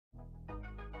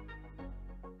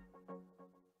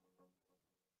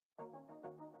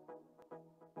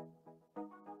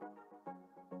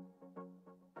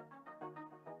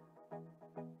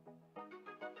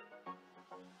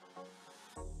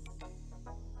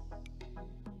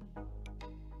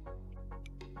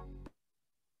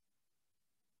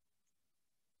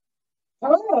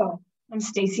Hello, I'm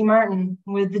Stacy Martin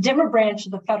with the Denver branch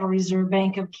of the Federal Reserve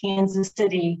Bank of Kansas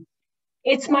City.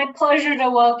 It's my pleasure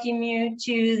to welcome you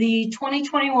to the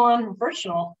 2021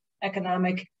 virtual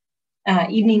economic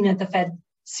evening at the Fed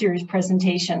series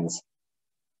presentations.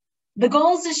 The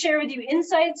goal is to share with you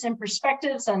insights and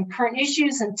perspectives on current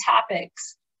issues and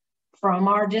topics from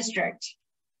our district.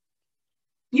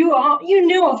 You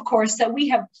know, of course, that we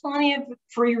have plenty of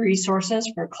free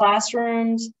resources for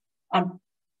classrooms,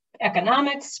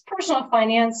 economics, personal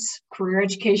finance, career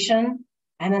education,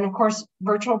 and then, of course,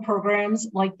 virtual programs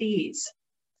like these.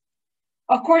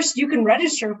 Of course, you can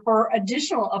register for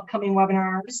additional upcoming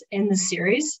webinars in the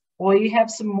series. We have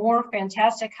some more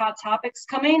fantastic hot topics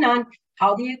coming on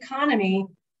how the economy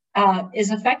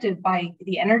is affected by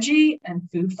the energy and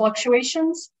food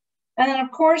fluctuations. And then,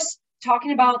 of course,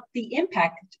 talking about the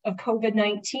impact of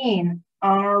COVID-19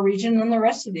 on our region and the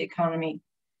rest of the economy.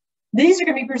 These are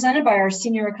going to be presented by our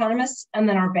senior economists and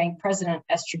then our bank president,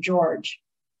 Esther George.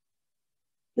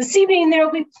 This evening, there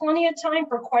will be plenty of time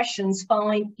for questions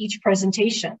following each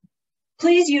presentation.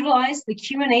 Please utilize the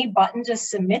Q&A button to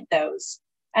submit those,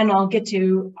 and I'll get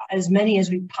to as many as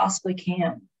we possibly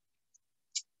can.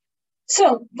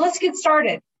 So let's get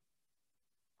started.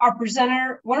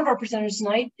 One of our presenters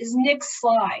tonight is Nick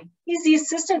Sly. He's the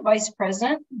Assistant Vice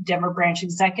President, Denver Branch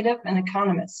Executive and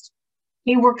Economist.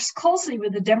 He works closely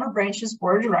with the Denver Branch's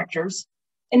Board of Directors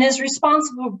and is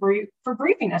responsible for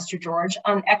briefing Esther George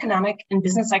on economic and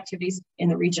business activities in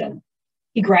the region.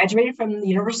 He graduated from the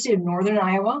University of Northern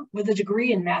Iowa with a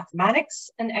degree in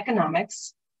mathematics and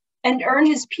economics and earned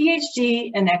his PhD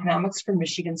in economics from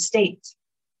Michigan State.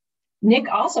 Nick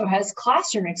also has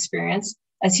classroom experience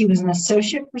as he was an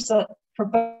associate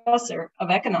professor of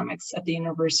economics at the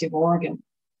University of Oregon.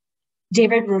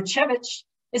 David Rodziewicz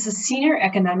is a senior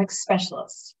economics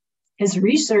specialist. His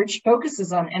research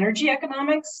focuses on energy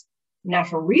economics,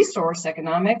 natural resource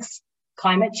economics,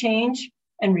 climate change,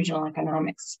 and regional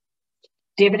economics.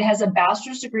 David has a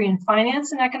bachelor's degree in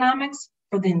finance and economics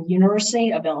from the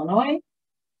University of Illinois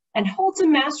and holds a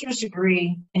master's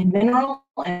degree in mineral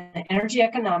and energy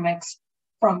economics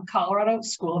from Colorado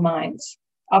School of Mines.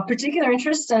 Of particular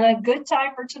interest and a good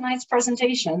tie for tonight's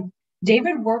presentation,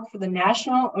 David worked for the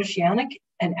National Oceanic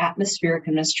and Atmospheric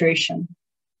Administration.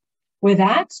 With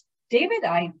that, David,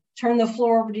 I turn the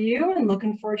floor over to you and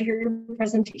looking forward to hearing your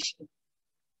presentation.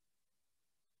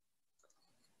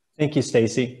 Thank you,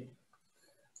 Stacy.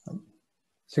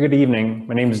 So good evening.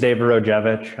 My name is David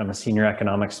Rodziewicz. I'm a senior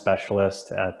economics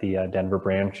specialist at the Denver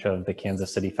branch of the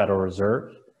Kansas City Federal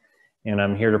Reserve. And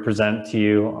I'm here to present to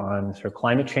you on sort of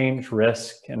climate change,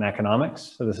 risk, and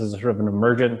economics. So this is sort of an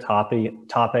emergent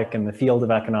topic in the field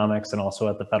of economics and also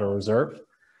at the Federal Reserve.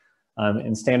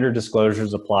 And standard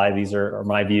disclosures apply. These are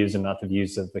my views and not the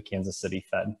views of the Kansas City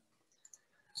Fed.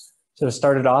 So to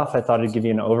start it off, I thought I'd give you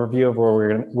an overview of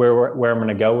where I'm going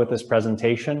to go with this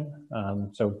presentation.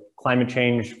 So climate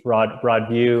change, broad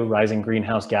view, rising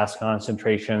greenhouse gas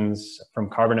concentrations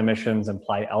from carbon emissions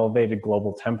imply elevated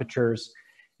global temperatures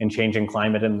and changing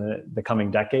climate in the coming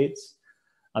decades.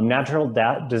 Natural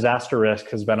disaster risk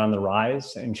has been on the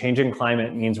rise, and changing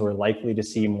climate means we're likely to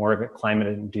see more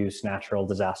climate-induced natural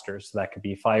disasters. So that could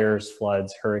be fires,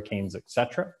 floods, hurricanes,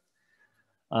 etc.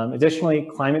 Additionally,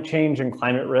 climate change and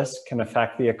climate risk can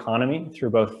affect the economy through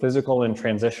both physical and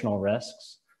transitional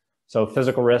risks. So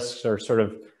physical risks are sort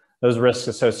of those risks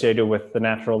associated with the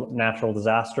natural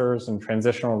disasters, and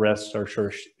transitional risks are sort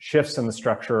of shifts in the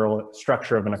structure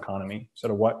of an economy,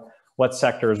 sort of what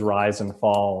sectors rise and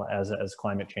fall as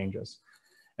climate changes.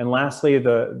 And lastly,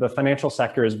 the financial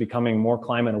sector is becoming more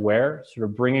climate aware, sort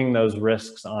of bringing those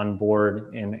risks on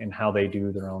board in how they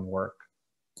do their own work.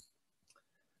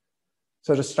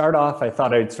 So to start off, I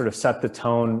thought I'd sort of set the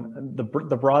tone. The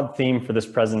broad theme for this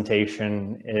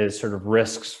presentation is sort of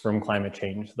risks from climate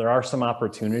change. There are some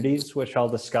opportunities, which I'll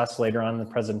discuss later on in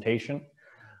the presentation,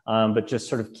 but just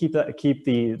sort of keep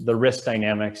the risk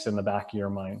dynamics in the back of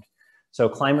your mind. So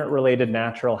climate-related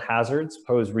natural hazards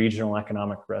pose regional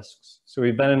economic risks. So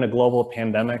we've been in a global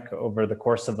pandemic over the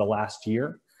course of the last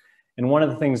year. And one of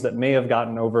the things that may have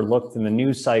gotten overlooked in the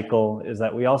news cycle is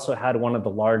that we also had one of the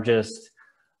largest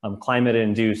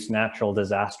climate-induced natural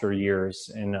disaster years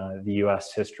in the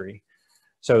US history.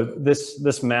 So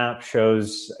this map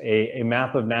shows a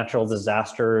map of natural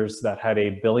disasters that had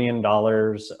 $1 billion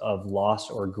of loss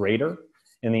or greater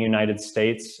in the United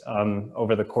States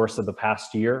over the course of the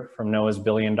past year from NOAA's $1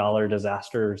 billion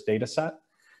disasters data set.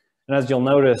 And as you'll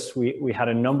notice, we had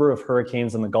a number of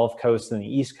hurricanes on the Gulf Coast and the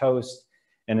East Coast,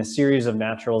 and a series of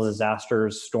natural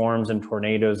disasters, storms and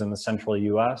tornadoes in the central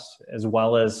US, as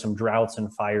well as some droughts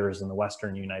and fires in the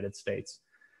Western United States.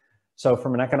 So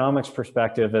from an economics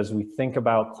perspective, as we think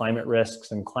about climate risks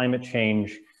and climate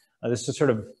change, this is sort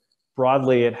of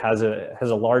broadly, it has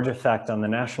a large effect on the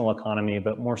national economy,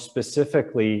 but more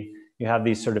specifically, you have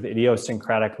these sort of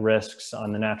idiosyncratic risks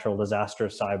on the natural disaster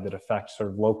side that affect sort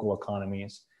of local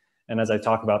economies. And as I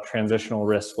talk about transitional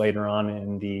risks later on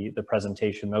in the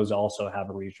presentation, those also have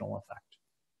a regional effect.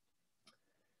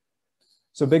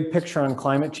 So big picture on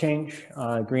climate change,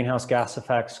 greenhouse gas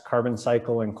effects, carbon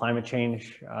cycle, and climate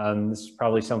change. This is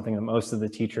probably something that most of the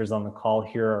teachers on the call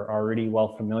here are already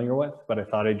well familiar with, but I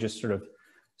thought I'd just sort of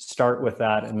start with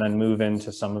that and then move into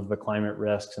some of the climate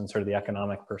risks and sort of the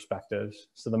economic perspectives.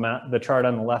 So the chart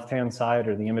on the left-hand side,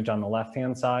 or the image on the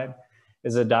left-hand side,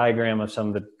 is a diagram of some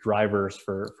of the drivers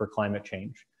for climate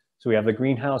change. So we have the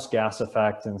greenhouse gas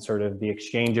effect and sort of the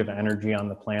exchange of energy on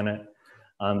the planet.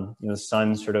 The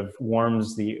sun sort of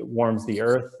warms the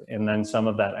earth, and then some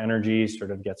of that energy sort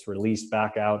of gets released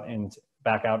back out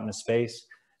into space,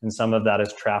 and some of that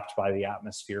is trapped by the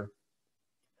atmosphere.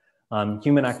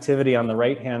 Human activity on the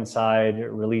right-hand side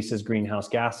releases greenhouse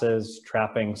gases,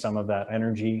 trapping some of that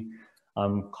energy,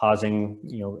 causing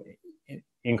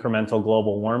incremental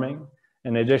global warming.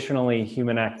 And additionally,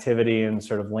 human activity and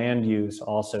sort of land use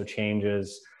also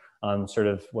changes sort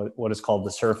of what is called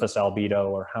the surface albedo,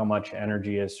 or how much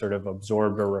energy is sort of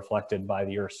absorbed or reflected by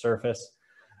the Earth's surface.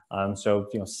 So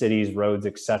cities, roads,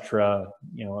 etc.,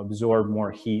 absorb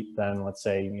more heat than, let's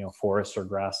say, forests or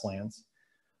grasslands.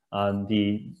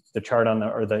 The chart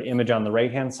or the image on the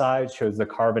right-hand side shows the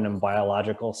carbon and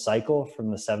biological cycle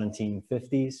from the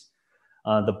 1750s.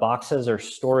 The boxes are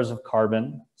stores of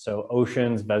carbon, so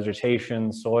oceans,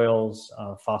 vegetation, soils,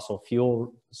 fossil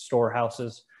fuel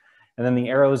storehouses, and then the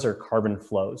arrows are carbon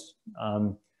flows.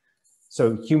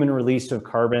 So human release of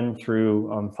carbon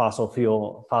through fossil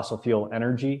fuel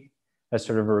energy has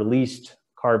sort of released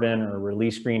carbon or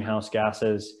released greenhouse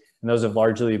gases, and those have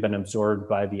largely been absorbed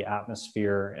by the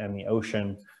atmosphere and the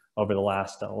ocean over the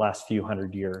last few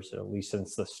hundred years, at least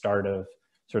since the start of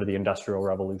sort of the Industrial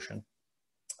Revolution.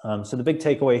 So the big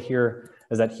takeaway here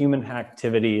is that human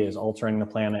activity is altering the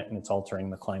planet and it's altering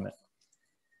the climate.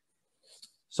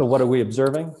 So what are we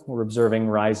observing? We're observing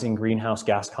rising greenhouse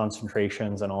gas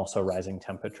concentrations and also rising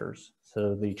temperatures.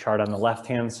 So the chart on the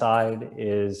left-hand side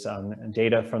is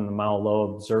data from the Mauna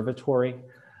Loa Observatory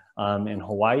in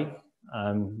Hawaii,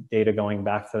 data going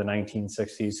back to the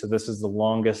 1960s. So this is the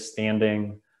longest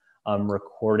standing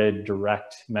recorded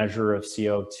direct measure of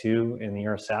CO2 in the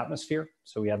Earth's atmosphere.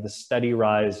 So we have the steady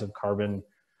rise of carbon,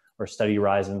 or steady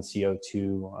rise in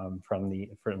CO2 from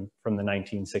the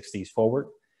 1960s forward.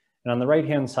 And on the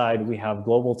right-hand side, we have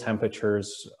global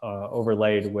temperatures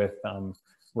overlaid with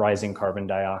rising carbon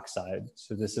dioxide.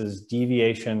 So this is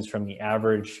deviations from the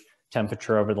average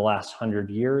temperature over the last 100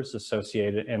 years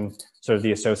associated, and sort of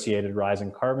the associated rise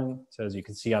in carbon. So as you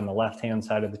can see on the left-hand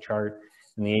side of the chart,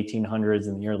 in the 1800s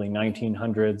and the early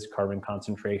 1900s, carbon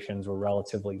concentrations were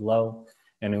relatively low.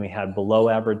 And then we had below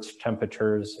average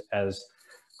temperatures as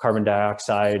carbon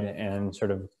dioxide and sort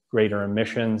of greater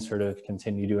emissions sort of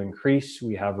continue to increase.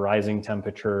 We have rising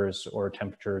temperatures, or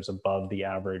temperatures above the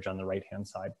average on the right-hand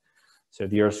side. So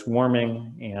the Earth's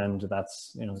warming, and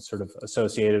that's sort of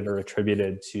associated or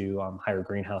attributed to higher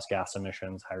greenhouse gas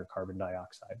emissions, higher carbon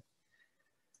dioxide.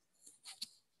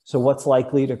 So what's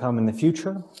likely to come in the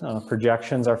future?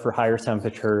 Projections are for higher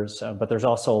temperatures, but there's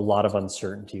also a lot of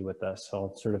uncertainty with this.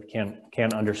 So sort of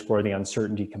can't underscore the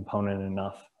uncertainty component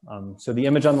enough. So the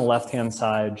image on the left-hand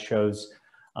side shows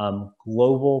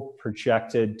global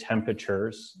projected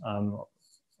temperatures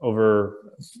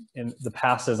over in the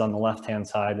passes on the left-hand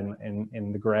side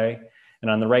in the gray.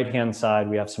 And on the right-hand side,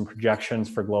 we have some projections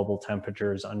for global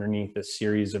temperatures underneath a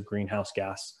series of greenhouse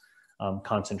gas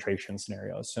concentration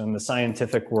scenarios. So in the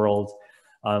scientific world,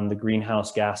 the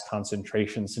greenhouse gas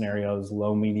concentration scenarios,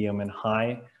 low, medium, and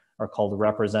high, are called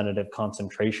representative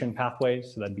concentration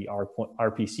pathways. So that'd be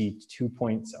RCP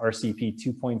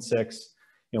 2.6,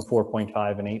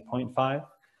 4.5, and 8.5.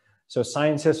 So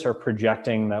scientists are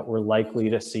projecting that we're likely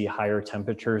to see higher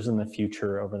temperatures in the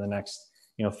future over the next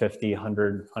 50,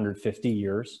 100, 150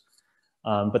 years.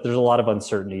 But there's a lot of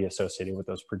uncertainty associated with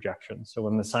those projections. So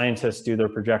when the scientists do their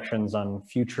projections on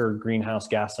future greenhouse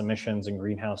gas emissions and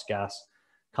greenhouse gas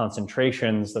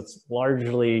concentrations, that's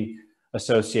largely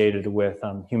associated with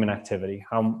human activity.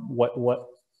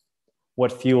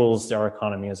 What fuels our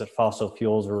economy? Is it fossil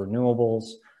fuels or renewables?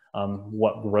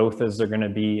 What growth is there going to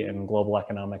be in global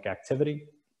economic activity?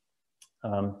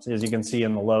 So as you can see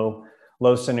in the low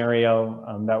scenario,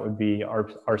 that would be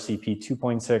RCP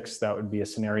 2.6. That would be a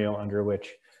scenario under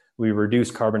which we reduce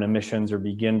carbon emissions or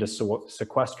begin to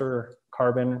sequester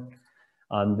carbon.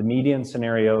 The median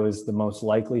scenario is the most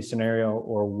likely scenario,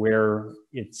 or where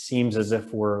it seems as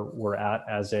if we're at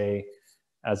as a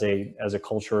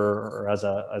culture or as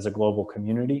a global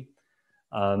community.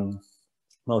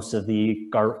 Most of the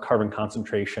carbon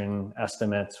concentration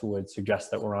estimates would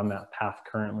suggest that we're on that path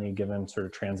currently, given sort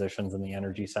of transitions in the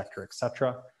energy sector, et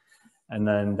cetera. And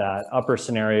then that upper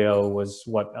scenario was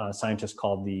what scientists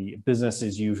called the business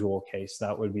as usual case.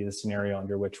 That would be the scenario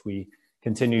under which we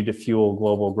continue to fuel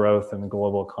global growth and the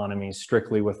global economy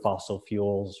strictly with fossil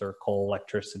fuels or coal,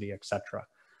 electricity, et cetera.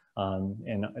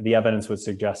 And the evidence would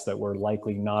suggest that we're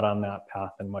likely not on that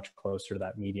path and much closer to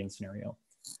that median scenario.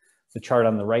 The chart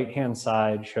on the right-hand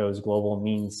side shows global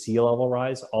mean sea level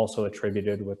rise, also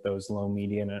attributed with those low,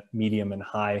 medium, and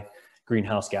high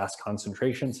greenhouse gas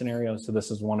concentration scenarios. So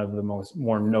this is one of the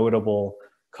more notable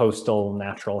coastal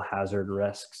natural hazard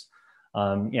risks.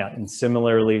 And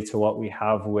similarly to what we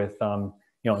have with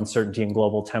uncertainty in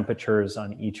global temperatures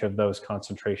on each of those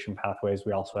concentration pathways,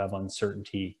 we also have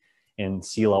uncertainty in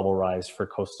sea level rise for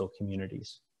coastal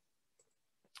communities.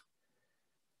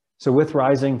 So with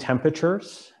rising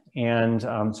temperatures and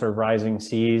sort of rising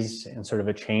seas and sort of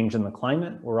a change in the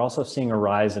climate, we're also seeing a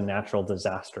rise in natural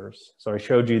disasters. So I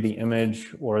showed you the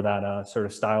image, or that sort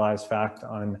of stylized fact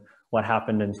on what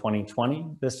happened in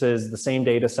 2020. This is the same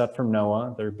data set from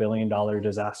NOAA, their $1 billion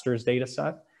disasters data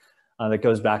set that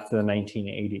goes back to the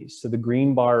 1980s. So the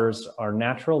green bars are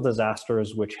natural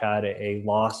disasters which had a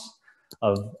loss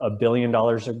of $1 billion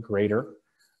or greater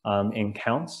in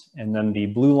counts. And then the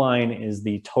blue line is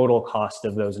the total cost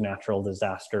of those natural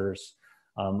disasters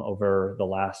over the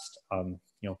last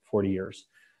 40 years.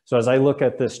 So as I look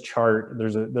at this chart,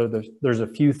 there's a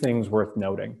few things worth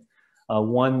noting.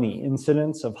 One, the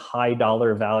incidence of high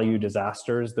dollar value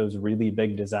disasters, those really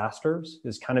big disasters,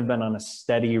 has kind of been on a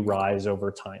steady rise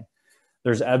over time.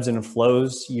 There's ebbs and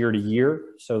flows year to year,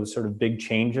 so sort of big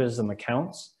changes in the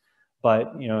counts.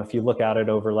 But if you look at it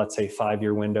over, let's say,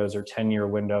 5-year windows or 10-year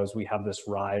windows, we have this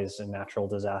rise in natural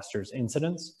disasters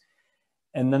incidence.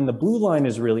 And then the blue line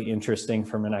is really interesting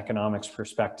from an economics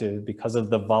perspective because of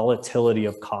the volatility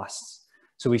of costs.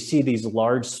 So we see these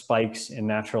large spikes in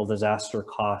natural disaster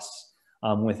costs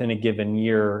within a given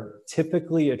year,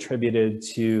 typically attributed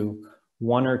to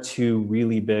 1 or 2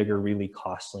 really big or really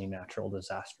costly natural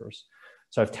disasters.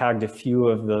 So I've tagged a few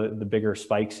of the bigger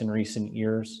spikes in recent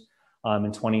years.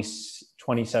 In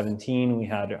 2017, we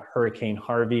had Hurricane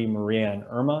Harvey, Maria, and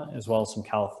Irma, as well as some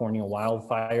California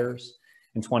wildfires.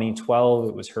 In 2012,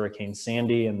 it was Hurricane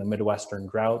Sandy and the Midwestern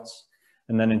droughts.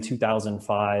 And then in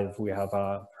 2005, we have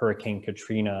Hurricane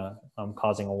Katrina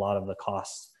causing a lot of the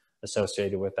costs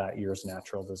associated with that year's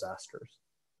natural disasters.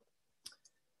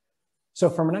 So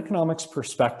from an economics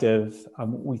perspective,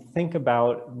 we think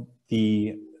about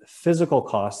the physical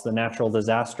costs, the natural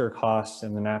disaster costs,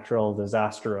 and the natural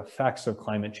disaster effects of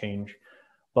climate change.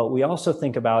 But we also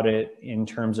think about it in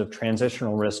terms of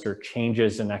transitional risk or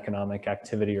changes in economic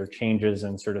activity or changes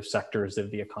in sort of sectors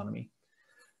of the economy.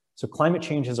 So climate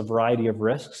change has a variety of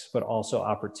risks, but also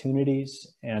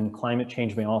opportunities, and climate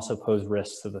change may also pose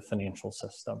risks to the financial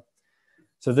system.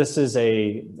 So this is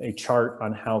a chart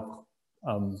on how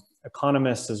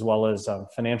economists as well as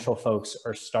financial folks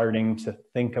are starting to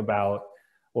think about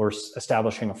or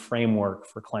establishing a framework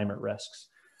for climate risks.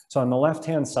 So on the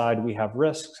left-hand side, we have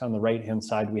risks. On the right-hand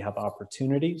side, we have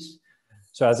opportunities.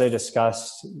 So as I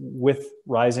discussed, with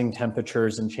rising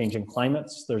temperatures and changing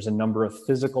climates, there's a number of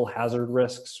physical hazard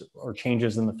risks or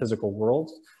changes in the physical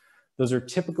world. Those are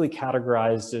typically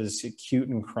categorized as acute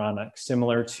and chronic,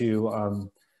 similar to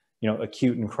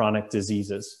acute and chronic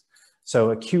diseases.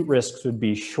 So acute risks would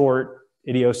be short,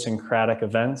 idiosyncratic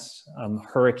events,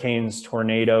 hurricanes,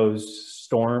 tornadoes,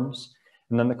 storms.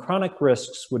 And then the chronic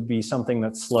risks would be something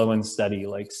that's slow and steady,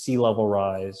 like sea level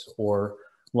rise or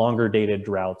longer dated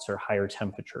droughts or higher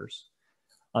temperatures.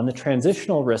 On the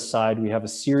transitional risk side, we have a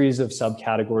series of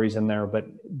subcategories in there, but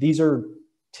these are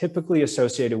typically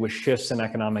associated with shifts in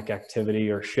economic activity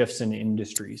or shifts in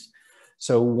industries.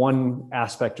 So one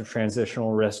aspect of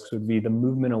transitional risks would be the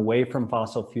movement away from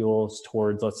fossil fuels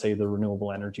towards, let's say, the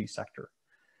renewable energy sector.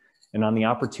 And on the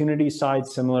opportunity side,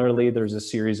 similarly, there's a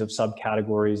series of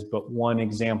subcategories, but one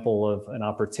example of an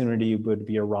opportunity would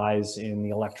be a rise in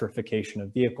the electrification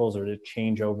of vehicles or to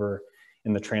change over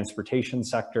in the transportation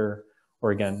sector,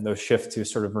 or again, those shift to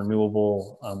sort of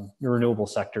renewable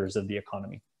sectors of the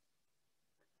economy.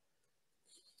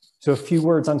 So a few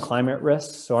words on climate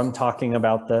risks. So I'm talking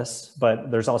about this,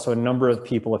 but there's also a number of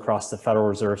people across the Federal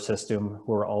Reserve System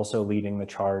who are also leading the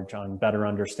charge on better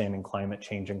understanding climate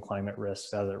change and climate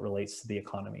risks as it relates to the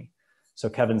economy. So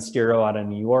Kevin Stiro out of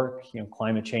New York,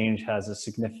 climate change has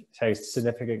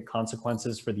significant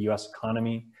consequences for the US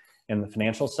economy and the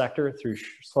financial sector through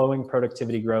slowing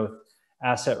productivity growth,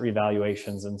 asset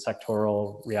revaluations, and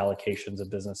sectoral reallocations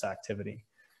of business activity.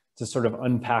 To sort of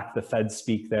unpack the Fed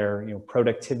speak there,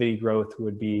 productivity growth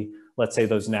would be, let's say,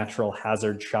 those natural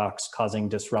hazard shocks causing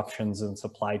disruptions in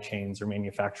supply chains or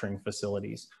manufacturing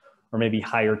facilities, or maybe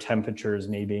higher temperatures,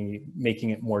 maybe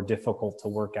making it more difficult to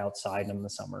work outside in the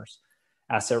summers.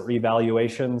 Asset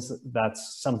revaluations,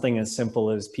 that's something as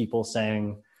simple as people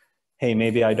saying, hey,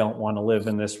 maybe I don't want to live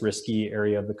in this risky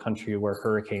area of the country where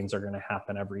hurricanes are going to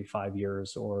happen every 5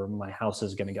 years, or my house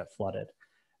is going to get flooded.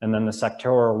 And then the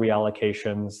sectoral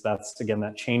reallocations, that's again,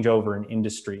 that changeover in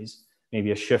industries,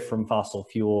 maybe a shift from fossil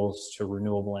fuels to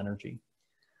renewable energy.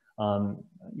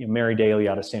 Mary Daly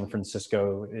out of San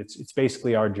Francisco, it's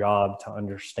basically our job to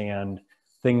understand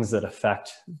things that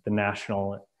affect the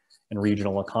national and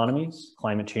regional economies.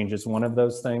 Climate change is one of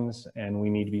those things, and we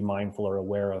need to be mindful or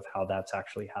aware of how that's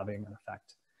actually having an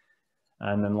effect.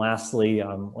 And then lastly,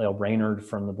 Lael Brainerd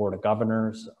from the Board of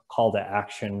Governors, call to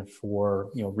action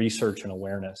for research and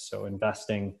awareness. So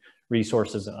investing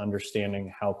resources and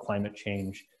understanding how climate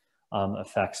change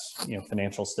affects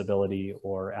financial stability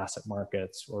or asset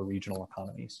markets or regional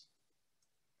economies.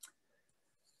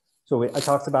 So I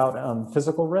talked about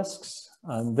physical risks.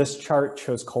 This chart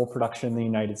shows coal production in the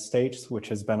United States, which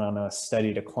has been on a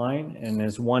steady decline and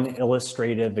is one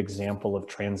illustrative example of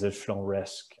transitional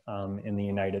risk in the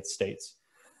United States.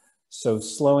 So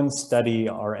slow and steady,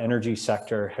 our energy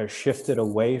sector has shifted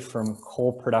away from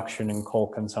coal production and coal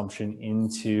consumption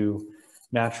into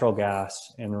natural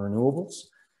gas and renewables.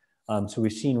 So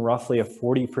we've seen roughly a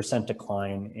 40%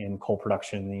 decline in coal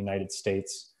production in the United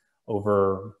States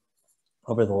over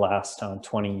the last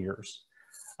 20 years.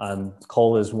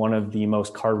 Coal is one of the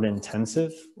most carbon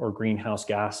intensive or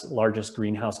largest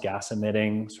greenhouse gas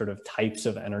emitting sort of types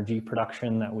of energy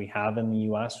production that we have in the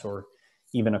US or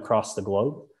even across the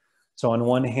globe. So on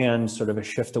one hand, sort of a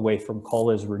shift away from coal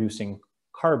is reducing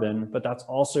carbon, but that's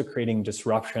also creating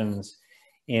disruptions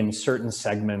in certain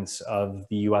segments of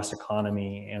the US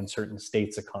economy and certain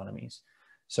states' economies.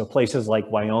 So places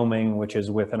like Wyoming, which is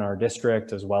within our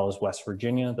district, as well as West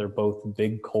Virginia, they're both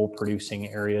big coal producing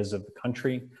areas of the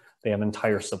country. They have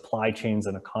entire supply chains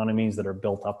and economies that are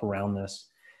built up around this.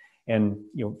 And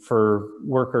for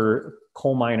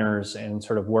coal miners and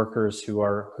sort of workers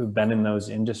who've been in those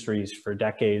industries for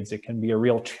decades, it can be a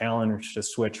real challenge to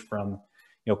switch from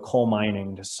coal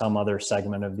mining to some other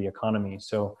segment of the economy.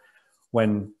 So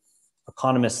when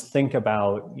economists think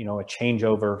about a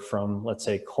changeover from, let's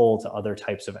say, coal to other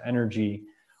types of energy,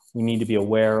 we need to be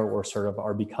aware, or sort of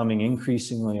are becoming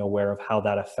increasingly aware of how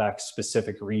that affects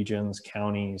specific regions,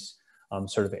 counties,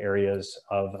 sort of areas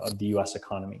of the US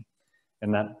economy.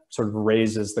 And that sort of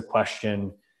raises the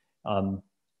question,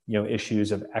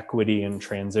 issues of equity and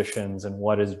transitions, and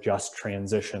what does just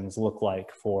transitions look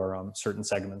like for certain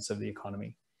segments of the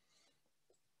economy.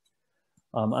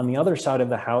 On the other side of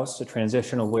the house, the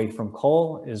transition away from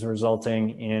coal is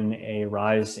resulting in a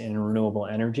rise in renewable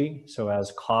energy. So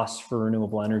as costs for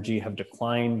renewable energy have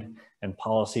declined and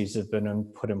policies have been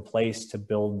put in place to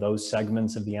build those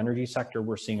segments of the energy sector,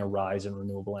 we're seeing a rise in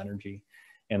renewable energy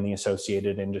and the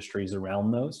associated industries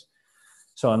around those.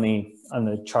 So on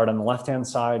the chart on the left-hand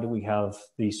side, we have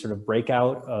the sort of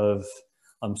breakout of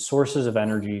sources of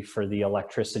energy for the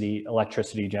electricity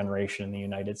generation in the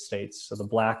United States. So the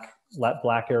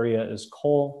black area is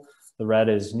coal, the red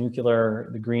is nuclear,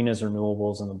 the green is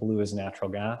renewables, and the blue is natural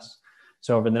gas.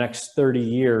 So over the next 30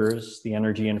 years, the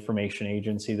Energy Information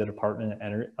Agency, the Department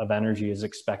of Energy, is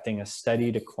expecting a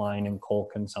steady decline in coal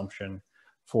consumption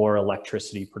for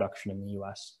electricity production in the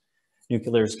US.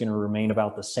 Nuclear is going to remain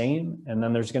about the same, and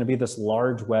then there's going to be this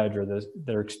large wedge, or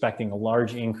they're expecting a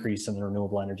large increase in the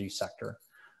renewable energy sector,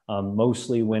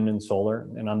 mostly wind and solar.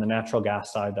 And on the natural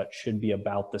gas side, that should be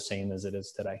about the same as it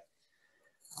is today.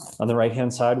 On the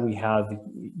right-hand side, we have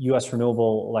US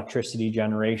renewable electricity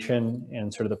generation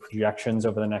and sort of the projections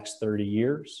over the next 30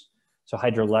 years. So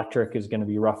hydroelectric is going to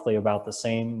be roughly about the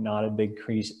same, not a big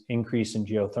increase in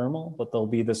geothermal, but there'll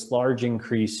be this large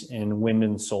increase in wind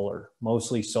and solar,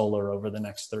 mostly solar over the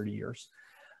next 30 years.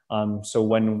 So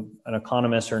when an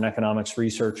economist or an economics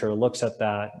researcher looks at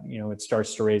that, it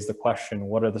starts to raise the question,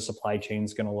 what are the supply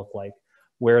chains going to look like?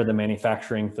 Where are the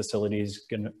manufacturing facilities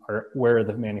going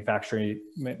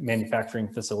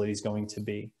to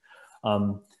be?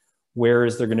 Where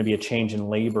is there going to be a change in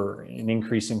labor, an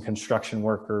increase in construction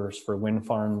workers for wind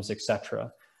farms, et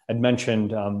cetera? I'd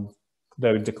mentioned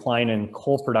the decline in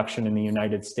coal production in the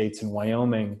United States and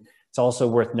Wyoming It's also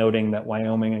worth noting that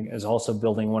Wyoming is also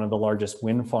building one of the largest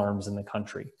wind farms in the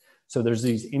country. So there's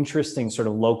these interesting sort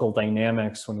of local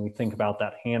dynamics when we think about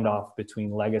that handoff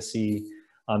between legacy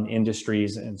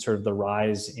industries and sort of the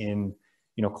rise in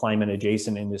climate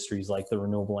adjacent industries like the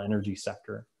renewable energy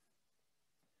sector.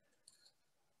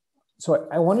 So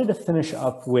I wanted to finish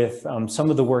up with some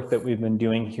of the work that we've been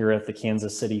doing here at the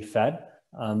Kansas City Fed.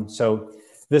 So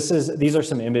these are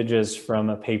some images from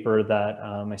a paper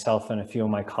that myself and a few of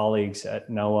my colleagues at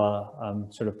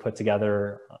NOAA sort of put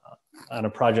together on a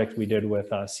project we did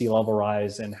with sea level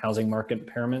rise and housing market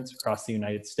impairments across the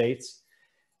United States.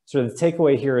 So the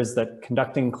takeaway here is that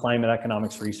conducting climate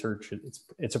economics research,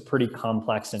 it's a pretty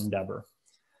complex endeavor.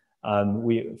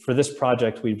 For this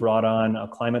project, we brought on a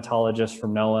climatologist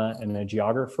from NOAA and a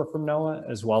geographer from NOAA,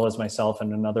 as well as myself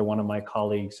and another one of my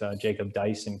colleagues, Jacob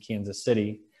Dice in Kansas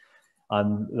City.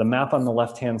 The map on the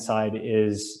left-hand side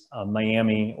is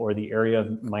Miami, or the area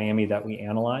of Miami that we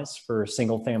analyzed for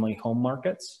single-family home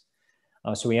markets.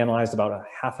 So we analyzed about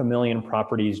 500,000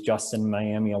 properties just in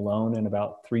Miami alone and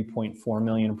about 3.4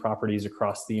 million properties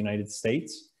across the United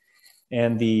States.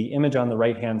 And the image on the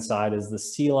right-hand side is the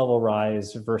sea level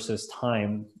rise versus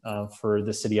time for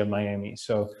the city of Miami.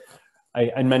 So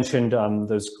I mentioned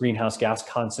those greenhouse gas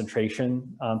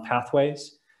concentration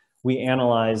pathways. We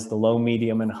analyzed the low,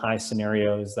 medium, and high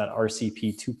scenarios that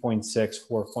RCP 2.6,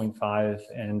 4.5,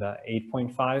 and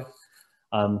 8.5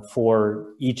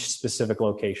 for each specific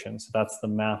location. So that's the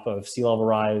map of sea level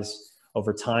rise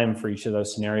over time for each of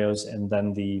those scenarios, and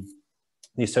then the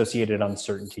associated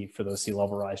uncertainty for those sea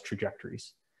level rise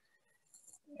trajectories.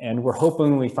 And we're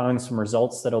hoping we find some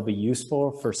results that'll be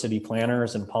useful for city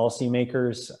planners and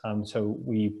policymakers. So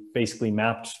we basically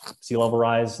mapped sea level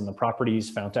rise and the properties,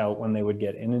 found out when they would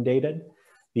get inundated.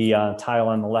 The tile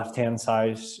on the left-hand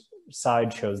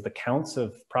side shows the counts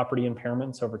of property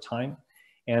impairments over time.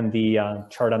 And the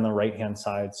chart on the right-hand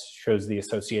side shows the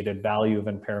associated value of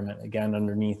impairment, again,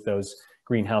 underneath those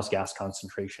greenhouse gas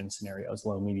concentration scenarios,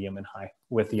 low, medium, and high,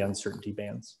 with the uncertainty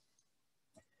bands.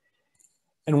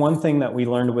 And one thing that we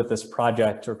learned with this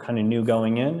project, or kind of knew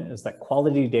going in, is that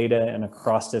quality data and a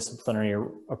cross-disciplinary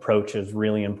approach is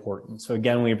really important. So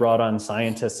again, we brought on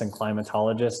scientists and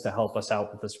climatologists to help us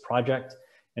out with this project.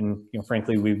 And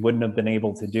frankly, we wouldn't have been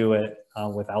able to do it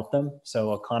without them.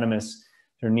 So economists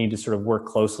need to sort of work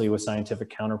closely with scientific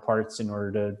counterparts in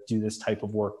order to do this type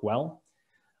of work well.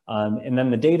 And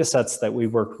then the data sets that we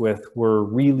worked with were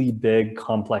really big,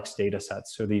 complex data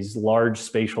sets. So these large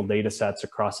spatial data sets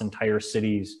across entire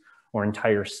cities or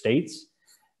entire states.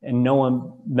 And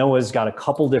NOAA's got a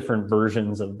couple different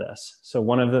versions of this. So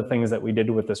one of the things that we did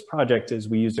with this project is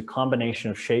we used a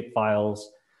combination of shape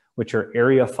files, which are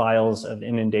area files of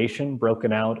inundation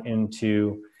broken out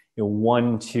into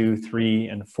 1, 2, 3,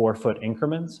 and 4 foot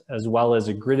increments, as well as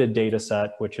a gridded data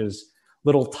set, which is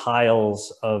little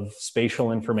tiles of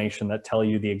spatial information that tell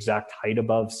you the exact height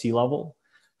above sea level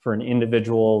for an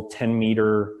individual 10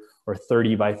 meter or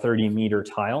 30 by 30 meter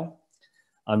tile.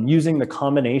 Using the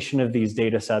combination of these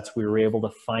data sets, we were able to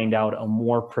find out a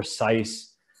more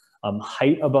precise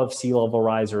height above sea level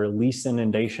rise, or at least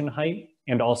inundation height,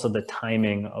 and also the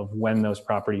timing of when those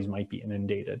properties might be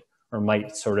inundated or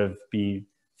might sort of be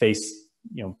face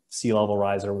sea level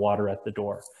rise or water at the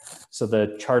door. So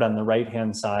the chart on the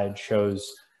right-hand side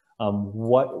shows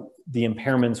what the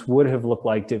impairments would have looked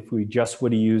like if we just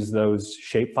would have used those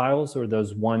shape files, or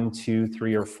those 1, 2,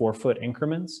 3, or 4 foot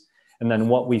increments. And then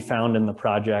what we found in the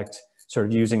project, sort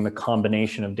of using the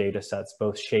combination of data sets,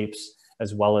 both shapes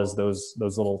as well as those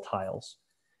little tiles.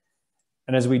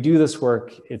 And as we do this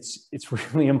work, it's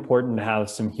really important to have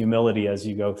some humility as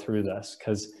you go through this,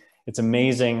 because it's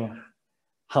amazing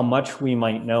how much we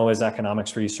might know as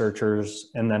economics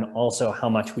researchers, and then also how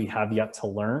much we have yet to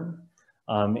learn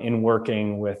in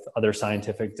working with other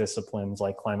scientific disciplines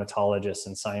like climatologists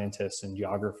and scientists and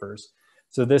geographers.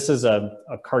 So this is a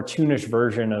cartoonish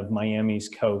version of Miami's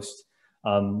coast,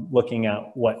 looking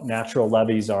at what natural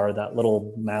levees are, that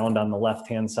little mound on the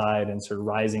left-hand side, and sort of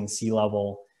rising sea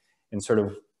level, and sort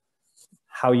of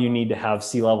how you need to have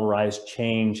sea level rise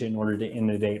change in order to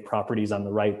inundate properties on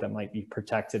the right that might be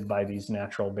protected by these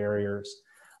natural barriers.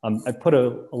 I put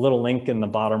a little link in the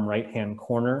bottom right-hand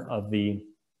corner of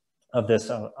this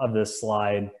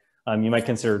slide. You might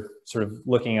consider sort of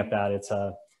looking at that.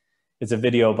 It's a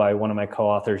video by one of my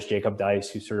co-authors, Jacob Dice,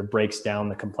 who sort of breaks down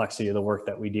the complexity of the work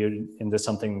that we do into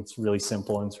something that's really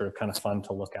simple and sort of kind of fun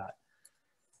to look at.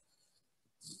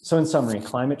 So in summary,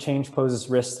 climate change poses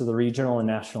risks to the regional and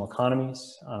national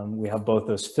economies. We have both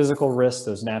those physical risks,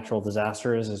 those natural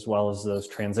disasters, as well as those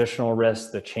transitional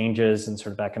risks, the changes in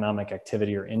sort of economic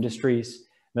activity or industries.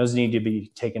 Those need to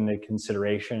be taken into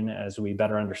consideration as we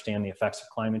better understand the effects of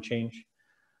climate change.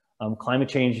 Climate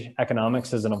change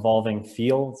economics is an evolving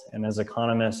field, and as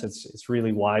economists, it's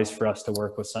really wise for us to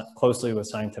work closely with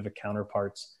scientific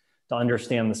counterparts to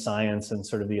understand the science and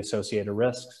sort of the associated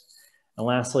risks. And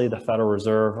lastly, the Federal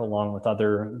Reserve, along with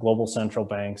other global central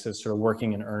banks, is sort of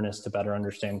working in earnest to better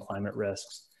understand climate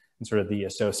risks and sort of the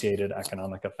associated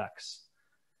economic effects.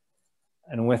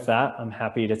 And with that, I'm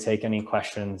happy to take any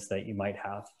questions that you might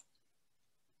have.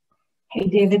 Hey,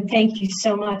 David, thank you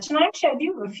so much. And actually, I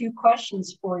do have a few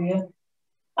questions for you.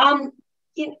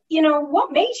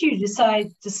 What made you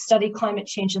decide to study climate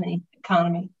change in the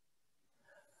economy?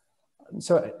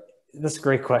 So that's a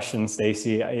great question,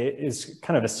 Stacy. It's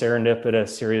kind of a serendipitous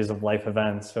series of life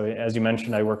events. So as you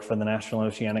mentioned, I worked for the National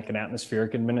Oceanic and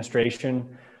Atmospheric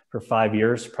Administration for 5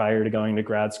 years prior to going to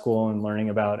grad school and learning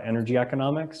about energy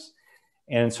economics.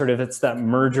 And sort of it's that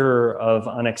merger of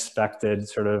unexpected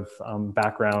sort of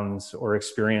backgrounds or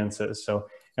experiences. So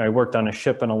I worked on a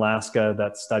ship in Alaska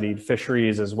that studied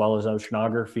fisheries as well as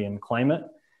oceanography and climate.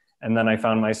 And then I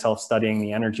found myself studying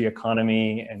the energy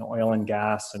economy and oil and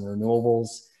gas and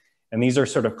renewables. And these are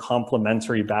sort of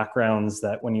complementary backgrounds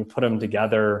that when you put them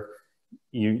together,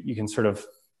 you can sort of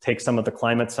take some of the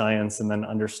climate science and then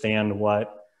understand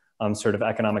what sort of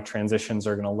economic transitions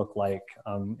are going to look like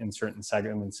in certain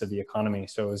segments of the economy.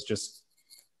 So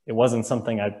it wasn't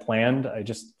something I'd planned. I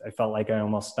felt like I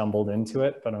almost stumbled into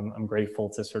it, but I'm grateful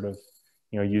to sort of,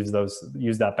 use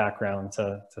that background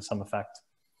to some effect.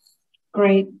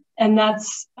 Great. And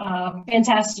that's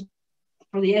fantastic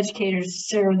for the educators to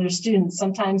share with their students.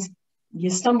 Sometimes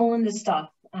you stumble into stuff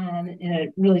and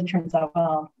it really turns out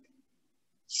well.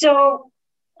 So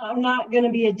I'm not going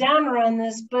to be a downer on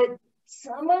this, but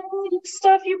some of the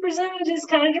stuff you presented is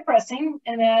kind of depressing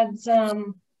and adds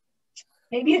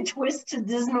maybe a twist to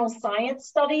dismal science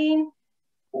studying.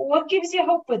 What gives you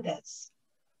hope with this?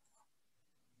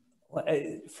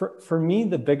 For me,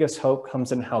 the biggest hope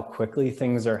comes in how quickly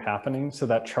things are happening. So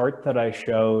that chart that I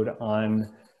showed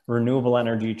on renewable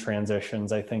energy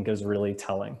transitions, I think is really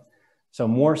telling. So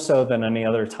more so than any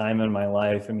other time in my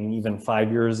life, I mean, even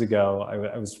 5 years ago,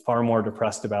 I was far more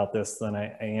depressed about this than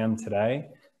I am today,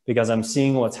 because I'm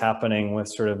seeing what's happening with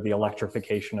sort of the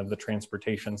electrification of the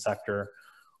transportation sector,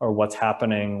 or what's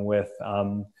happening with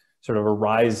sort of a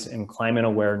rise in climate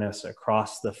awareness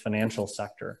across the financial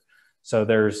sector. So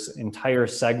there's entire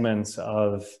segments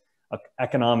of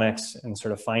economics and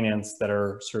sort of finance that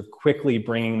are sort of quickly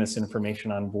bringing this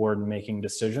information on board and making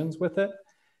decisions with it.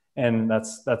 And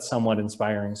that's somewhat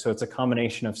inspiring. So it's a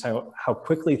combination of how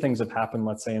quickly things have happened,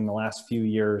 let's say in the last few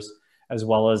years, as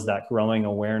well as that growing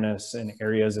awareness in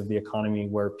areas of the economy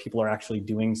where people are actually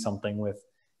doing something with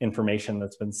information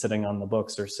that's been sitting on the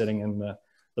books or sitting in the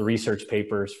research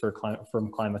papers from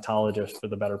climatologists for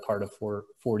the better part of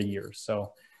 40 years.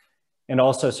 So, and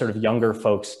also sort of younger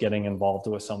folks getting involved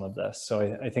with some of this.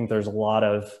 So I think there's a lot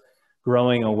of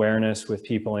growing awareness with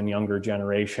people in younger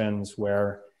generations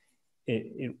where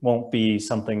it won't be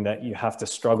something that you have to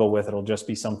struggle with. It'll just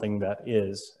be something that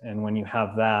is. And when you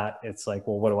have that, it's like,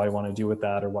 well, what do I want to do with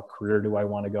that? Or what career do I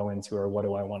want to go into? Or what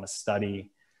do I want to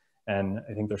study? And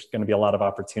I think there's going to be a lot of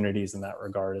opportunities in that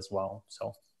regard as well.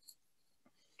 So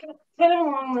kind of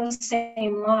along those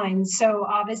same lines. So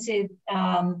obviously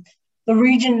the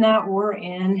region that we're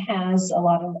in has a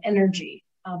lot of energy,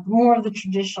 more of the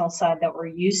traditional side that we're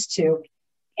used to.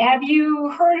 Have you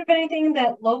heard of anything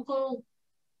that local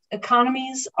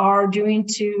economies are doing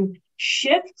to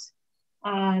shift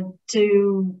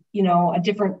to, a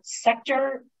different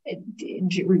sector,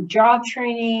 job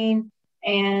training?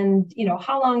 And,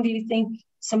 how long do you think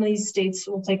some of these states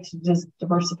will take to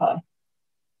diversify?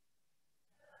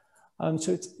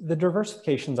 So the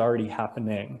diversification is already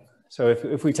happening. So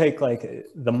if we take like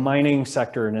the mining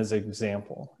sector as an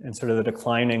example, and sort of the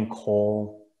decline in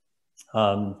coal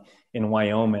in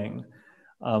Wyoming,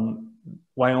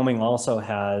 Wyoming also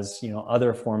has,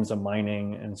 other forms of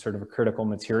mining and sort of critical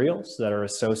materials that are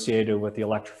associated with the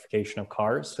electrification of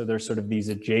cars. So there's sort of these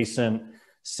adjacent,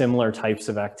 similar types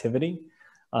of activity.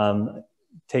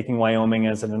 Taking Wyoming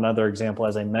as another example,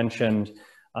 as I mentioned,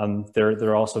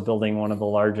 they're also building one of the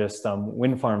largest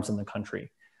wind farms in the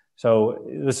country. So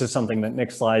this is something that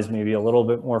Nick Sly is maybe a little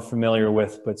bit more familiar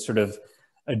with, but sort of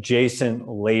adjacent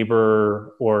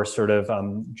labor or sort of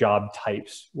job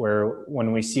types, where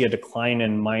when we see a decline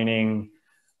in mining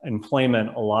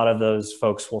employment, a lot of those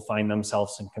folks will find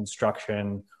themselves in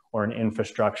construction or in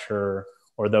infrastructure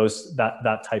or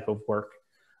that type of work.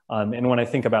 And when I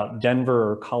think about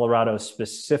Denver or Colorado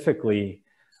specifically,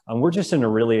 we're just in a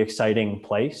really exciting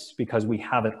place because we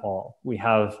have it all. We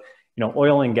have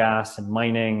oil and gas and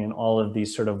mining and all of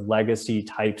these sort of legacy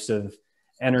types of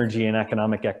energy and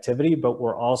economic activity, but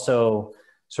we're also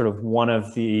sort of one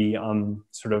of the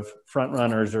sort of front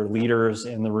runners or leaders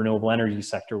in the renewable energy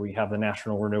sector. We have the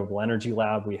National Renewable Energy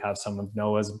Lab. We have some of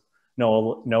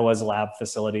NOAA's lab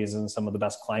facilities and some of the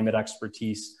best climate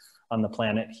expertise on the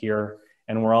planet here.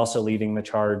 And we're also leading the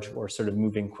charge or sort of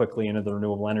moving quickly into the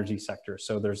renewable energy sector.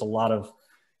 So there's a lot of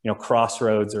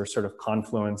crossroads or sort of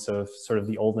confluence of sort of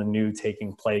the old and new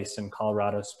taking place in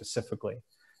Colorado specifically.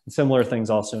 And similar things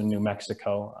also in New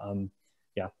Mexico.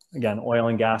 Yeah, again, oil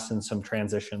and gas and some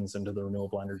transitions into the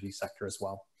renewable energy sector as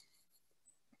well.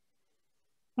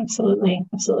 Absolutely,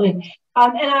 absolutely.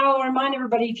 And I'll remind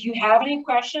everybody, if you have any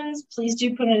questions, please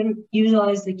do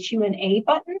utilize the Q&A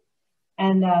button,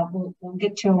 and we'll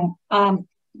get to them.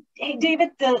 Hey,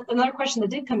 David, another question that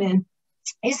did come in,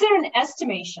 is there an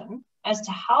estimation as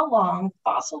to how long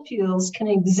fossil fuels can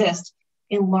exist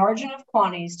in large enough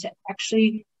quantities to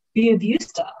actually be of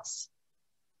use to us?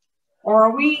 Or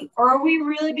are we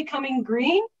really becoming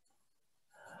green?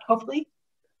 Hopefully.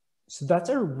 So that's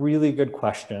a really good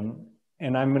question.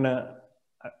 And I'm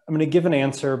gonna give an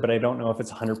answer, but I don't know if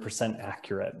it's 100%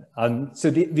 accurate.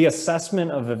 So the assessment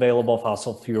of available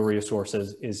fossil fuel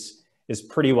resources is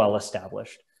pretty well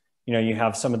established. You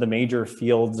have some of the major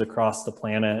fields across the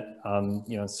planet,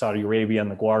 Saudi Arabia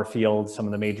and the Guar field, some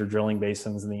of the major drilling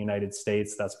basins in the United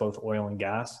States, that's both oil and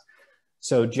gas.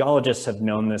 So geologists have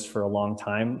known this for a long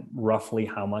time, roughly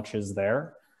how much is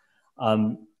there.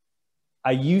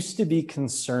 I used to be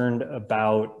concerned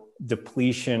about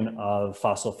depletion of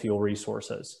fossil fuel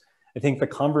resources. I think the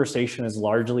conversation has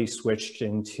largely switched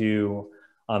into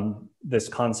this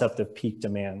concept of peak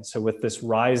demand. So with this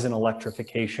rise in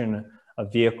electrification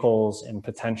of vehicles and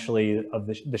potentially of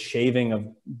the shaving of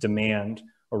demand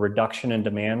or reduction in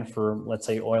demand for, let's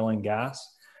say, oil and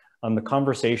gas, the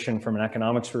conversation from an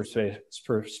economics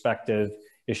perspective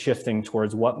is shifting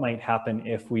towards what might happen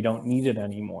if we don't need it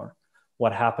anymore.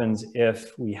 What happens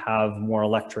if we have more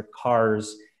electric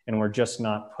cars and we're just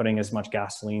not putting as much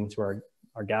gasoline through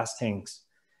our gas tanks?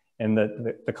 And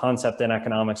the concept in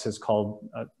economics is called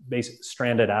basic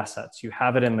stranded assets. You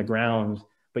have it in the ground,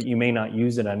 but you may not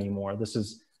use it anymore. This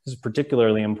is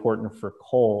particularly important for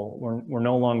coal. We're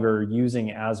no longer using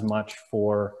as much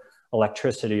for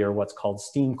electricity or what's called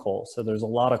steam coal. So there's a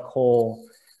lot of coal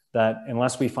that,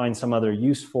 unless we find some other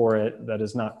use for it that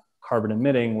is not carbon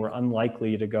emitting, we're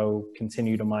unlikely to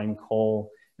continue to mine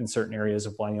coal in certain areas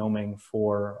of Wyoming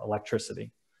for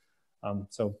electricity.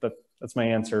 So that's my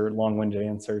answer, long-winded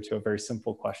answer to a very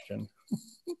simple question.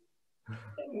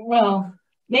 Well,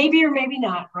 maybe or maybe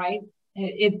not, right?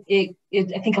 I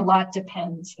think a lot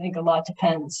depends.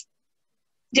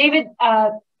 David,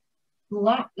 I'm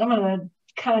gonna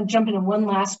kind of jump into one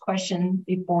last question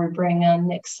before we bring on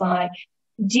Nick Sly.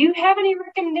 Do you have any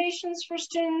recommendations for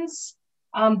students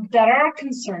that are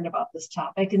concerned about this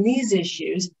topic and these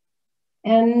issues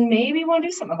and maybe want to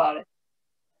do something about it?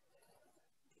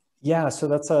 Yeah,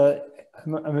 so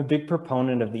I'm a big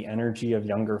proponent of the energy of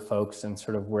younger folks and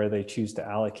sort of where they choose to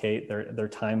allocate their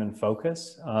time and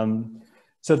focus.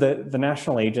 So the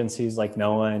national agencies like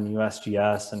NOAA and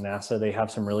USGS and NASA, they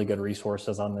have some really good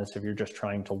resources on this if you're just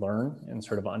trying to learn and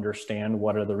sort of understand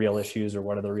what are the real issues or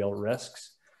what are the real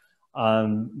risks.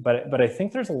 But I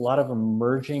think there's a lot of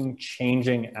emerging,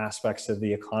 changing aspects of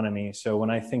the economy. So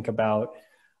when I think about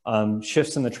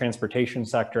shifts in the transportation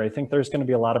sector, I think there's going to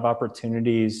be a lot of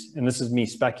opportunities, and this is me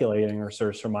speculating or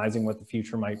sort of surmising what the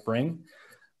future might bring.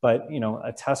 But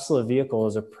a Tesla vehicle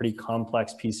is a pretty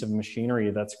complex piece of machinery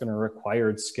that's going to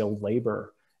require skilled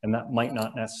labor, and that might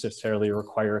not necessarily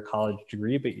require a college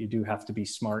degree, but you do have to be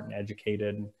smart and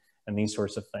educated and these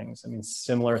sorts of things. I mean,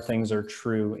 similar things are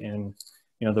true in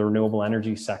the renewable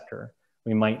energy sector.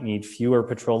 We might need fewer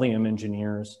petroleum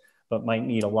engineers, but might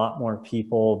need a lot more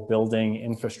people building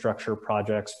infrastructure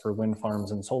projects for wind farms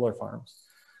and solar farms.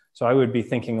 So I would be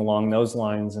thinking along those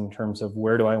lines in terms of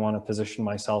where do I want to position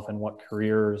myself and what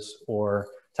careers or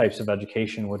types of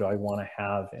education would I want to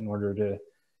have in order to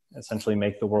essentially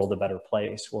make the world a better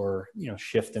place, or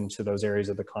shift into those areas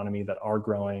of the economy that are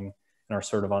growing and are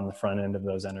sort of on the front end of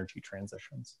those energy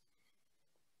transitions.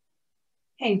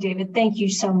 Hey, David, thank you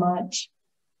so much.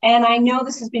 And I know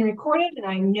this has been recorded, and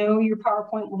I know your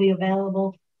PowerPoint will be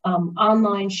available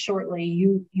online shortly.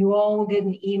 You all will get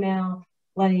an email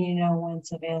letting you know when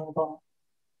it's available.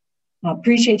 I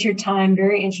appreciate your time.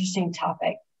 Very interesting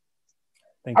topic.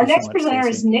 Our next presenter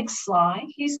is Nick Sly.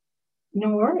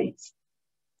 No worries.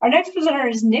 Our next presenter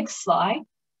is Nick Sly.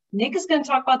 Nick is going to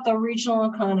talk about the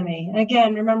regional economy. And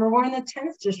again, remember, we're in the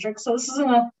 10th district, so this is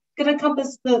going to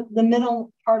encompass the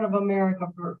middle part of America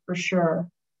for sure.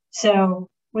 So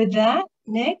with that,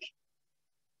 Nick,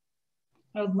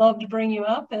 I would love to bring you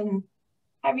up and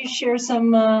have you share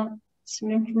some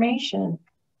information.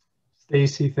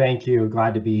 Stacy, thank you.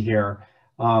 Glad to be here.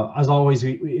 As always,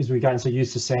 as we've gotten so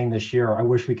used to saying this year, I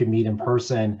wish we could meet in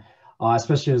person,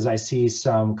 especially as I see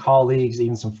some colleagues,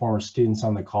 even some former students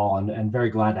on the call, and very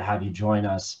glad to have you join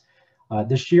us.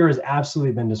 This year has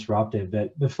absolutely been disruptive,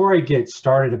 but before I get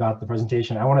started about the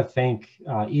presentation, I want to thank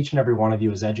each and every one of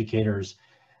you as educators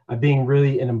being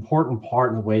really an important part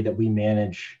in the way that we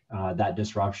manage that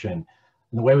disruption,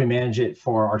 and the way we manage it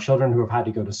for our children who have had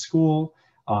to go to school,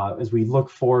 as we look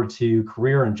forward to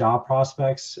career and job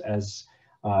prospects, as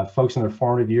folks in their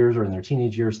formative years or in their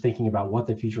teenage years thinking about what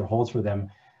the future holds for them.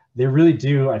 They really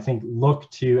do, I think,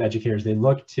 look to educators. They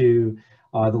look to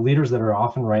the leaders that are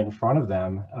often right in front of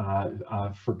them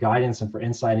for guidance and for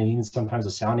insight, and even sometimes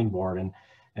a sounding board.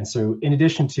 And so in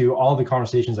addition to all the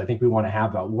conversations I think we want to have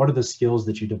about what are the skills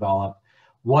that you develop,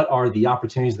 what are the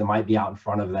opportunities that might be out in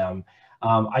front of them,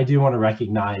 I do want to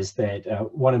recognize that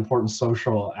one important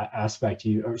social aspect,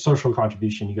 or social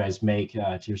contribution you guys make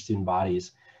to your student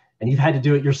bodies, and you've had to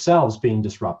do it yourselves being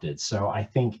disrupted. So I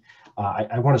think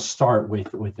I want to start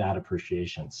with that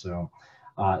appreciation. So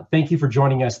thank you for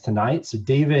joining us tonight. So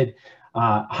David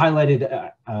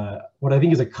highlighted what I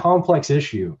think is a complex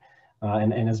issue.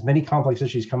 And as many complex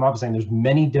issues come up, saying there's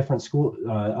many different school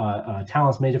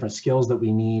talents, many different skills that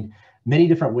we need, many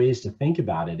different ways to think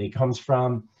about it. It comes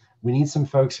from, we need some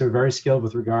folks who are very skilled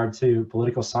with regard to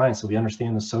political science, so we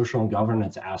understand the social and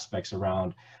governance aspects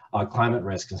around climate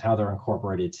risks and how they're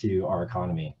incorporated to our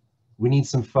economy. We need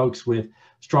some folks with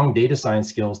strong data science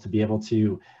skills to be able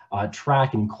to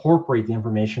track and incorporate the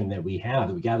information that we have,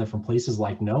 that we gather from places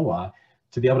like NOAA,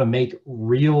 to be able to make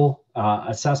real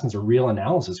assessments or real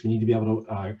analysis. We need to be able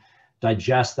to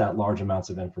digest that large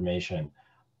amounts of information.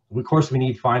 Of course, we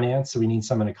need finance, so we need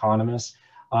some economists.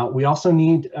 We also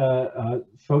need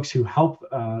folks who help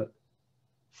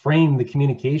frame the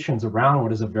communications around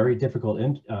what is a very difficult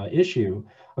issue,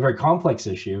 a very complex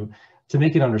issue, to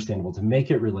make it understandable, to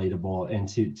make it relatable, and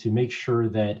to make sure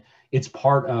that it's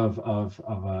part of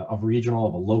a regional,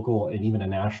 of a local, and even a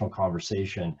national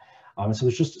conversation. So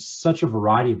there's just such a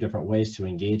variety of different ways to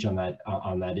engage on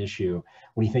that issue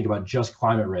when you think about just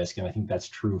climate risk, and I think that's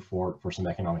true for some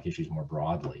economic issues more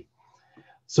broadly.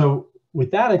 So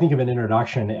with that, I think of an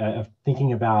introduction of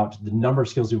thinking about the number of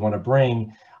skills we want to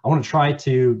bring. I want to try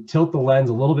to tilt the lens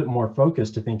a little bit more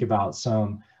focused to think about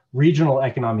some regional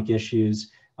economic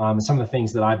issues and some of the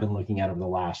things that I've been looking at over the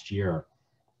last year.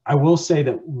 I will say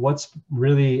that what's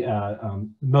really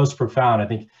most profound, I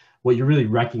think, what you really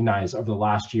recognize over the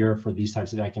last year for these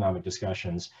types of economic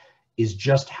discussions is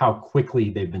just how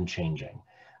quickly they've been changing.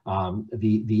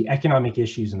 The economic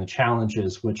issues and the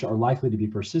challenges, which are likely to be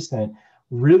persistent,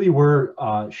 really were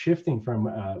shifting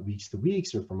from weeks to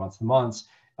weeks or from months to months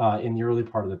in the early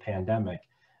part of the pandemic.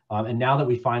 And now that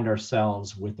we find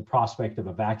ourselves with the prospect of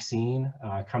a vaccine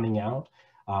coming out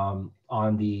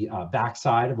on the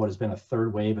backside of what has been a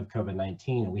third wave of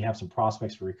COVID-19, and we have some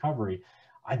prospects for recovery,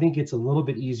 I think it's a little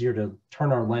bit easier to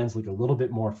turn our lens, look a little bit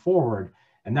more forward,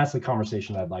 and that's the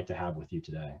conversation I'd like to have with you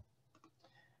today.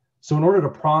 So in order to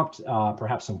prompt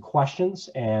perhaps some questions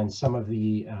and some of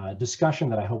the discussion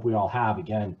that I hope we all have,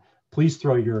 again, please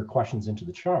throw your questions into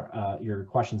the your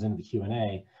questions into the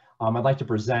Q&A. I'd like to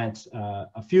present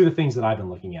a few of the things that I've been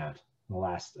looking at in the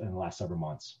last several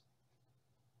months.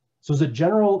 So as a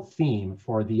general theme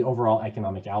for the overall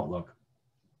economic outlook,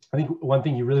 I think one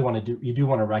thing you really want to do, you do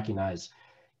want to recognize,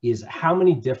 is how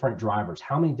many different drivers,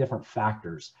 how many different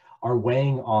factors are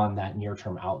weighing on that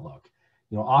near-term outlook.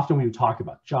 You know, often we would talk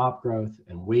about job growth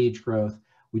and wage growth.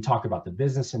 We talk about the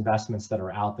business investments that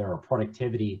are out there or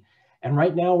productivity. And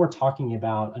right now we're talking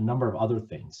about a number of other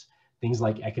things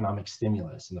like economic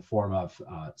stimulus in the form of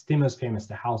stimulus payments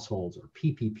to households or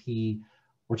PPP.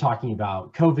 We're talking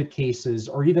about COVID cases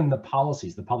or even the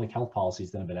policies, the public health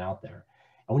policies that have been out there.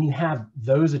 And when you have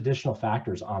those additional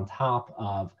factors on top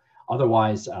of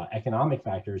otherwise economic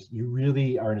factors, you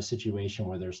really are in a situation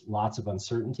where there's lots of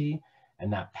uncertainty,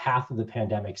 and that path of the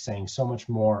pandemic saying so much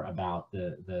more about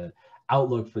the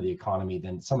outlook for the economy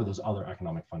than some of those other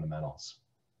economic fundamentals.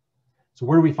 So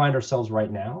where do we find ourselves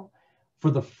right now? For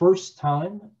the first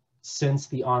time since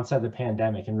the onset of the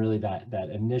pandemic, and really that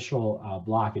initial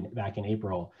block back in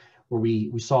April, where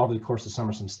we saw over the course of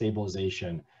summer some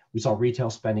stabilization, we saw retail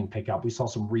spending pick up, we saw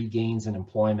some regains in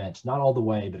employment, not all the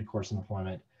way, but of course in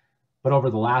employment. But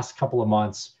over the last couple of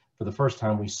months, for the first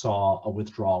time, we saw a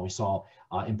withdrawal. We saw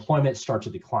employment start to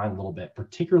decline a little bit,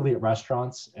 particularly at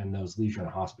restaurants and those leisure and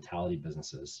hospitality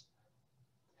businesses.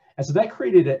 And so that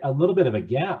created a little bit of a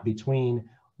gap between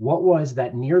What was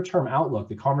that near-term outlook,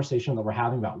 the conversation that we're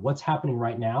having about what's happening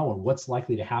right now and what's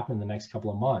likely to happen in the next couple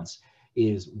of months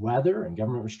is weather and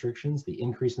government restrictions, the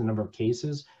increase in the number of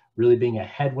cases really being a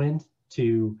headwind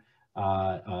to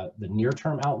the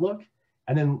near-term outlook.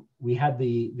 And then we had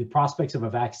the prospects of a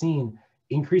vaccine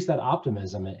increase that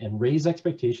optimism and raise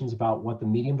expectations about what the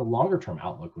medium to longer term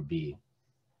outlook would be.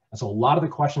 And so a lot of the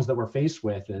questions that we're faced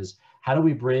with is, how do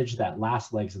we bridge that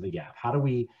last legs of the gap? How do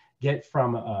we get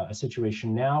from a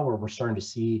situation now where we're starting to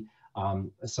see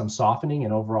some softening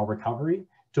and overall recovery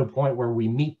to a point where we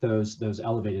meet those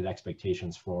elevated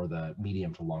expectations for the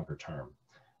medium to longer term?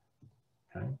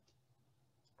 Okay.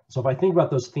 So if I think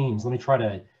about those themes, let me try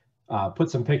to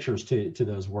put some pictures to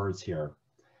those words here.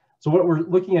 So what we're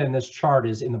looking at in this chart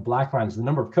is, in the black line, is the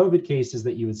number of COVID cases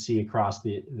that you would see across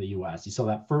the US. You saw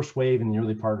that first wave in the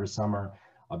early part of the summer,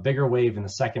 a bigger wave in the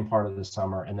second part of the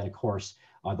summer, and then of course,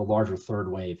 the larger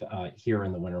third wave here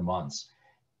in the winter months.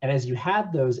 And as you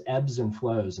had those ebbs and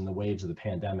flows in the waves of the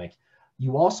pandemic,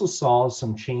 you also saw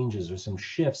some changes or some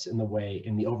shifts in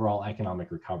the overall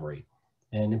economic recovery.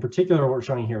 And in particular, what we're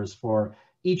showing here is for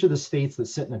each of the states that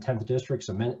sit in the 10th district,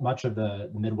 so much of the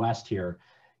Midwest here,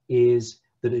 is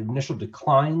the initial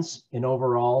declines in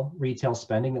overall retail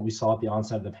spending that we saw at the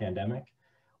onset of the pandemic.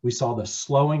 We saw the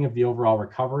slowing of the overall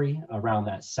recovery around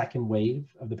that second wave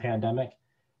of the pandemic.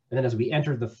 And then as we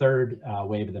entered the third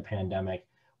wave of the pandemic,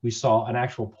 we saw an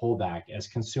actual pullback as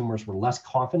consumers were less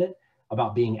confident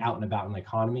about being out and about in the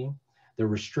economy. There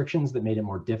were restrictions that made it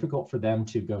more difficult for them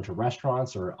to go to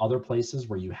restaurants or other places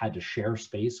where you had to share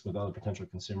space with other potential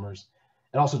consumers.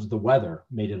 And also the weather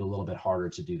made it a little bit harder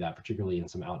to do that, particularly in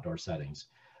some outdoor settings.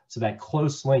 So that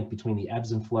close link between the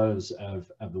ebbs and flows of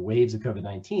the waves of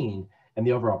COVID-19 and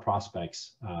the overall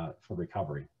prospects for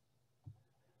recovery.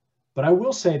 But I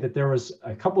will say that there was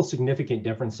a couple significant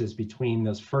differences between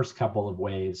those first couple of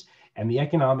waves and the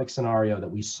economic scenario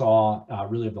that we saw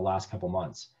really over the last couple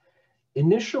months.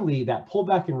 Initially, that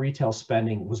pullback in retail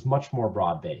spending was much more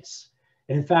broad-based.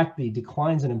 And in fact, the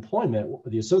declines in employment,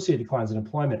 the associated declines in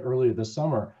employment earlier this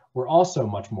summer were also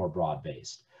much more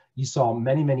broad-based. You saw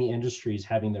many industries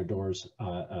having their doors,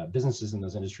 businesses in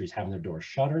those industries having their doors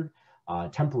shuttered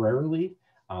temporarily.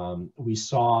 We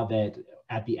saw that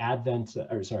at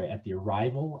the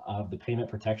arrival of the payment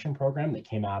protection program that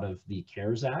came out of the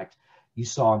CARES Act, you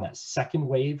saw in that second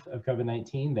wave of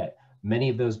COVID-19 that many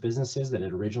of those businesses that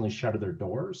had originally shuttered their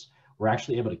doors were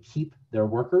actually able to keep their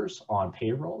workers on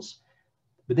payrolls.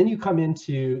 But then you come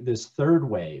into this third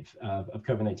wave of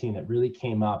COVID-19 that really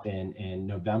came up in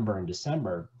November and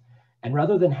December. And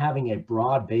rather than having a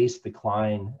broad-based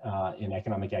decline in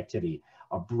economic activity,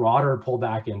 a broader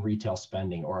pullback in retail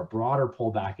spending, or a broader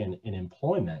pullback in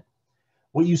employment,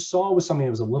 what you saw was something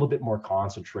that was a little bit more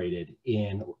concentrated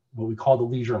in what we call the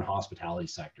leisure and hospitality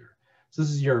sector. So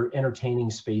this is your entertaining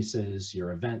spaces,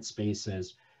 your event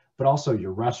spaces, but also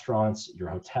your restaurants, your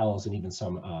hotels, and even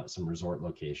some resort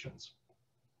locations.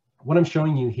 What I'm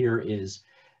showing you here is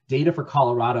data for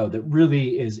Colorado that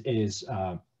really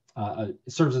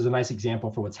serves as a nice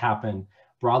example for what's happened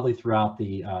broadly throughout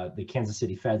the Kansas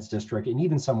City Feds district and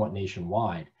even somewhat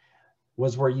nationwide,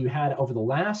 was where you had over the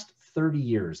last 30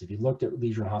 years, if you looked at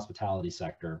leisure and hospitality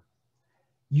sector,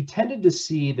 you tended to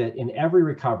see that in every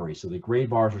recovery, so the gray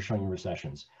bars are showing you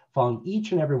recessions, following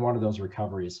each and every one of those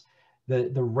recoveries, the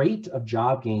rate of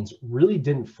job gains really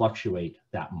didn't fluctuate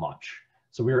that much.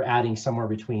 So we were adding somewhere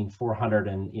between 400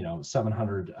 and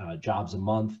 700 jobs a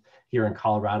month here in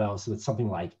Colorado. So it's something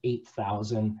like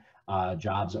 8,000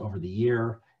 jobs over the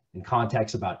year. In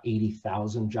context, about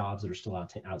 80,000 jobs that are still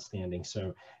outstanding.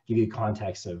 So give you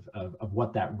context of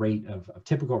what that rate of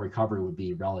typical recovery would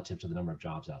be relative to the number of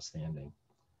jobs outstanding.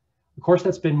 Of course,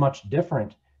 that's been much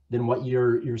different than what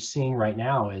you're seeing right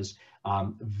now is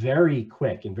very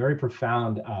quick and very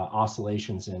profound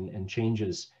oscillations and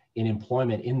changes in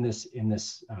employment in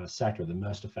this sector, the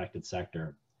most affected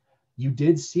sector. You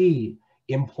did see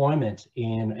employment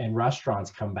in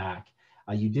restaurants come back.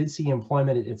 You did see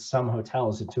employment at some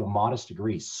hotels to a modest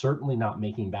degree, certainly not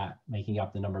making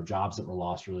up the number of jobs that were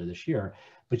lost earlier this year,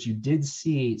 but you did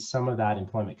see some of that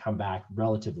employment come back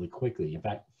relatively quickly, in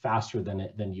fact, faster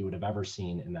than you would have ever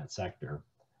seen in that sector.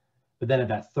 But then at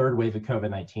that third wave of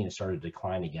COVID-19, it started to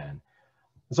decline again.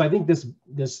 So I think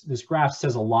this graph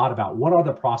says a lot about what are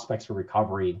the prospects for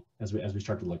recovery as we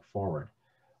start to look forward.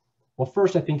 Well,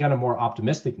 first, I think on a more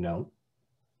optimistic note,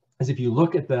 is if you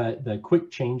look at the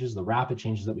quick changes, the rapid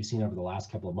changes that we've seen over the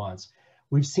last couple of months,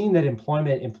 we've seen that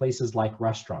employment in places like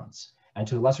restaurants, and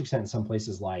to a lesser extent in some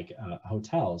places like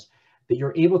hotels, that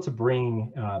you're able to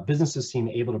bring, businesses seem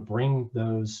able to bring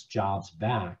those jobs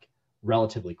back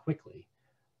relatively quickly.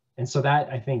 And so that,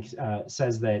 I think,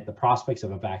 says that the prospects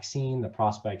of a vaccine, the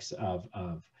prospects of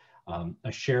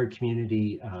a shared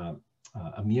community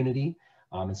immunity,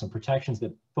 and some protections,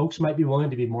 that folks might be willing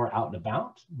to be more out and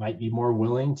about, might be more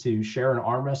willing to share an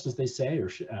armrest, as they say, or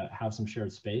have some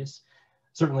shared space.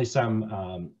 Certainly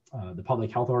the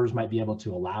public health orders might be able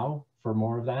to allow for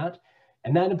more of that.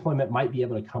 And that employment might be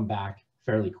able to come back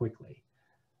fairly quickly.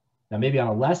 Now, maybe on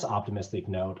a less optimistic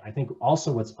note, I think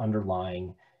also what's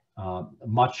underlying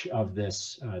much of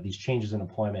these changes in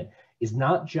employment is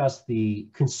not just the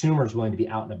consumers willing to be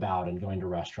out and about and going to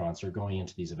restaurants or going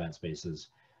into these event spaces,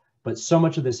 but so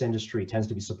much of this industry tends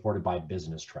to be supported by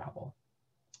business travel.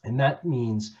 And that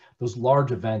means those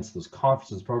large events, those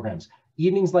conferences, programs,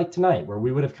 evenings like tonight, where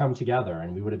we would have come together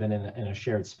and we would have been in a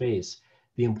shared space.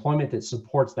 The employment that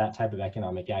supports that type of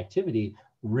economic activity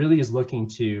really is looking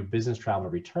to business travel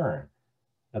return.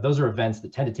 Now, those are events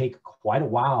that tend to take quite a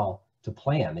while to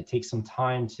plan. They take some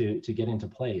time to get into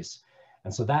place.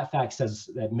 And so that fact says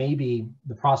that maybe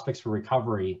the prospects for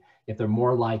recovery, if they're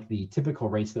more like the typical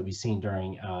rates that we've seen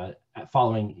during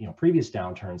following previous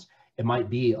downturns, it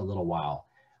might be a little while.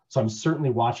 So I'm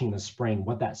certainly watching the spring,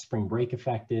 what that spring break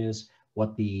effect is,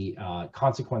 what the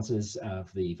consequences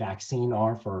of the vaccine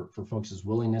are for folks'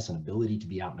 willingness and ability to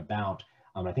be out and about.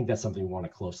 I think that's something we want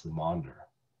to closely monitor.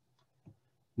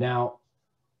 Now,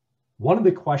 one of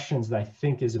the questions that I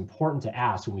think is important to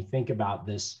ask when we think about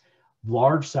this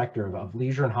large sector of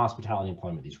leisure and hospitality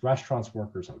employment, these restaurants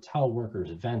workers, hotel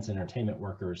workers, events, entertainment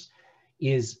workers,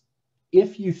 is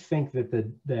if you think that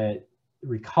the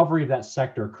recovery of that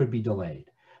sector could be delayed,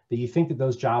 that you think that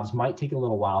those jobs might take a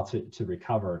little while to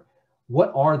recover,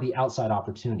 what are the outside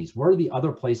opportunities? Where are the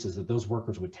other places that those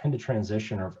workers would tend to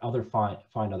transition or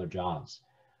find other jobs?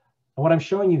 And what I'm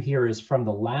showing you here is from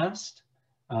the last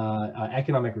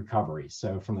economic recovery,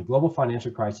 so from the global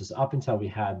financial crisis up until we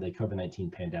had the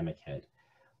COVID-19 pandemic hit,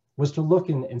 was to look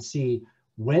and see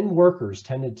when workers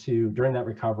tended to, during that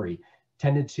recovery,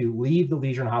 tended to leave the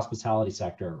leisure and hospitality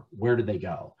sector, where did they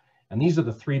go? And these are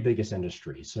the three biggest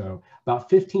industries. So about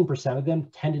 15% of them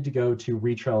tended to go to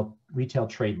retail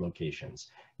trade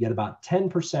locations, yet about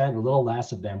 10%, a little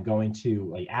less of them going to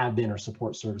like admin or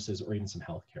support services or even some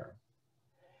healthcare.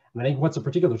 And I think what's a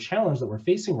particular challenge that we're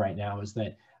facing right now is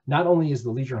that not only is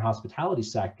the leisure and hospitality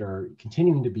sector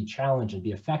continuing to be challenged and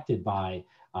be affected by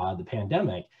the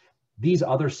pandemic, these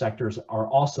other sectors are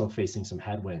also facing some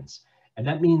headwinds. And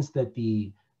that means that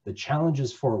the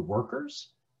challenges for workers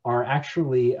are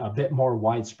actually a bit more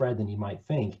widespread than you might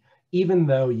think, even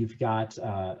though you've got,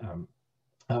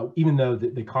 even though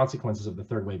the consequences of the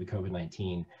third wave of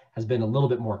COVID-19 has been a little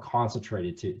bit more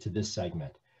concentrated to this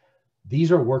segment.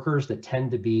 These are workers that tend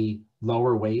to be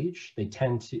lower wage. They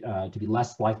tend to be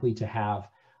less likely to have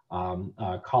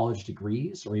college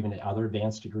degrees or even other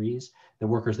advanced degrees. The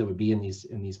workers that would be in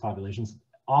these populations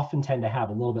often tend to have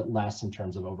a little bit less in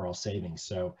terms of overall savings.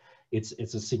 So it's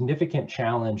a significant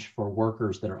challenge for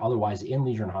workers that are otherwise in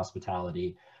leisure and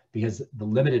hospitality, because the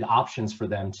limited options for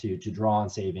them to draw on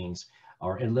savings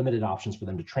or limited options for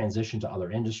them to transition to other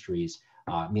industries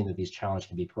mean that these challenges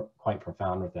can be quite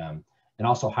profound with them. And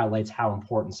also highlights how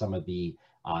important some of the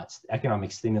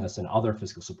economic stimulus and other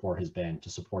fiscal support has been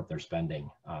to support their spending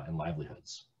and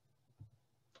livelihoods.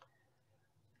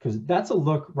 Because that's a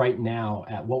look right now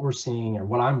at what we're seeing, or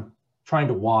what I'm trying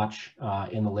to watch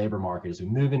in the labor market as we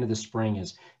move into the spring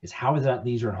is how is that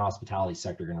leisure and hospitality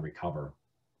sector going to recover?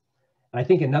 And I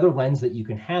think another lens that you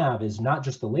can have is not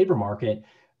just the labor market,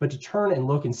 but to turn and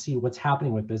look and see what's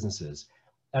happening with businesses.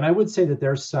 And I would say that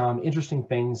there's some interesting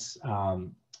things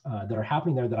that are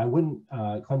happening there that I wouldn't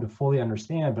claim to fully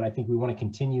understand, but I think we want to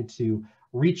continue to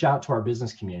reach out to our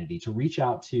business community, to reach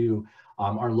out to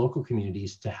our local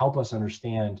communities to help us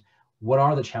understand what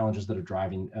are the challenges that are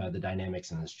driving the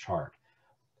dynamics in this chart.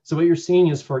 So what you're seeing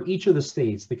is for each of the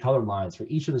states, the colored lines for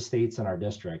each of the states in our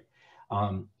district,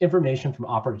 information from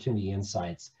Opportunity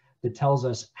Insights that tells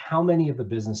us how many of the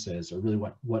businesses, or really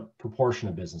what proportion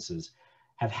of businesses,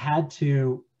 have had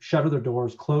to shutter their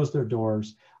doors, close their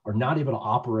doors, or not able to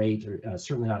operate, or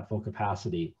certainly not at full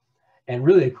capacity. And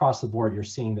really across the board, you're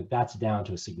seeing that that's down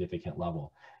to a significant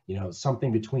level. You know,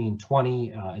 something between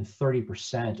 20 and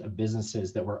 30% of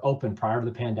businesses that were open prior to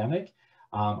the pandemic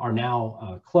are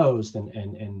now closed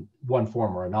in one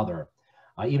form or another.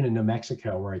 Even in New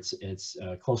Mexico, where it's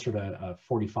closer to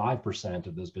 45%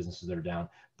 of those businesses that are down,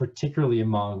 particularly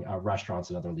among restaurants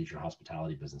and other leisure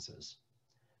hospitality businesses.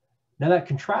 Now that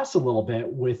contrasts a little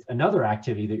bit with another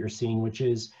activity that you're seeing, which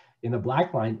is in the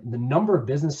black line, the number of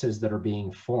businesses that are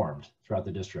being formed throughout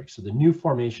the district. So the new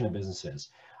formation of businesses,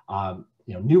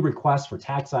 new requests for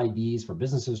tax IDs for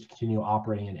businesses to continue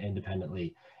operating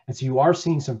independently. And so you are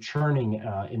seeing some churning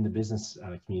in the business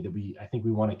community that I think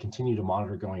we want to continue to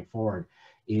monitor going forward,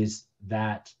 is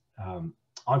that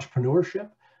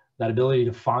entrepreneurship, that ability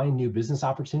to find new business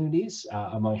opportunities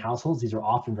among households. These are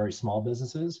often very small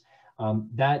businesses.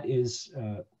 That is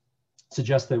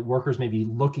suggests that workers may be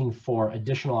looking for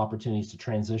additional opportunities to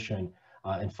transition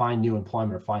and find new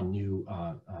employment or find new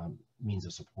means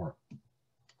of support.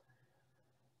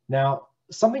 Now,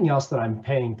 something else that I'm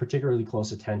paying particularly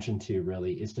close attention to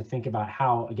really is to think about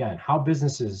how, again, how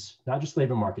businesses, not just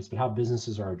labor markets, but how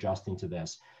businesses are adjusting to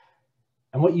this.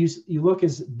 And what you look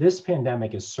is this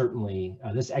pandemic is certainly,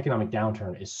 this economic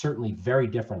downturn is certainly very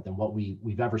different than what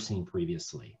we've ever seen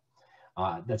previously.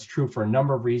 That's true for a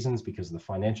number of reasons, because of the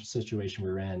financial situation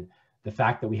we're in, the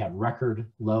fact that we had record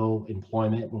low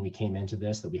employment when we came into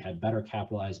this, that we had better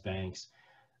capitalized banks.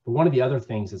 But one of the other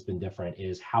things that's been different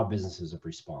is how businesses have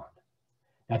responded.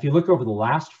 Now, if you look over the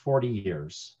last 40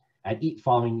 years at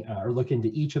or look into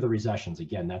each of the recessions,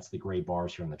 again, that's the gray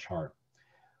bars here on the chart,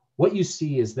 what you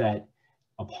see is that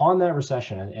upon that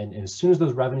recession, and as soon as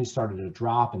those revenues started to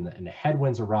drop and the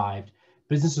headwinds arrived,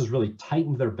 businesses really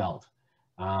tightened their belt.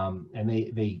 And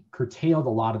they curtailed a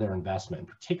lot of their investment.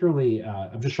 Particularly,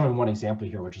 I'm just showing one example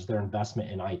here, which is their investment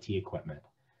in IT equipment.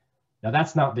 Now,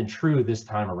 that's not been true this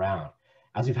time around.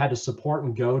 As we've had to support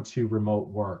and go to remote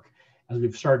work, as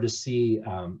we've started to see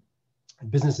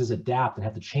businesses adapt and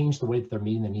have to change the way that they're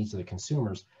meeting the needs of the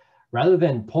consumers, rather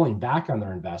than pulling back on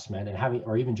their investment and having,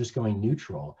 or even just going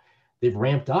neutral, they've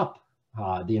ramped up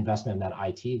the investment in that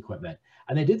IT equipment.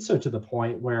 And they did so to the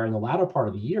point where in the latter part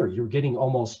of the year, you're getting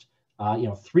almost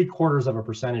 3/4 of a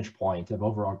percentage point of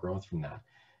overall growth from that.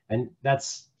 And that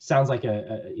sounds like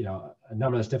a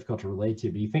number that's difficult to relate to,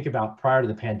 but you think about prior to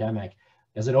the pandemic,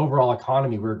 as an overall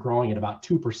economy, we're growing at about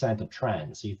 2% of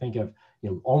trend. So you think of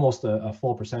almost a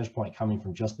full percentage point coming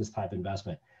from just this type of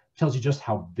investment. It tells you just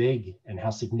how big and how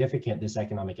significant this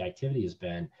economic activity has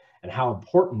been, and how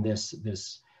important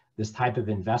this type of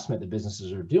investment that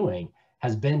businesses are doing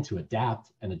has been to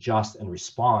adapt and adjust and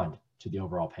respond to the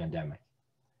overall pandemic.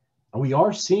 And we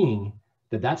are seeing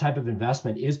that type of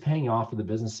investment is paying off for the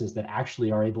businesses that actually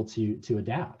are able to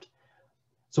adapt.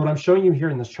 So what I'm showing you here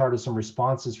in this chart is some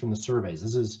responses from the surveys.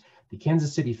 This is the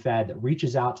Kansas City Fed that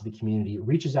reaches out to the community,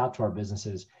 reaches out to our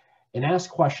businesses, and asks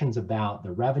questions about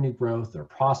their revenue growth, their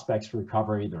prospects for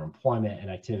recovery, their employment and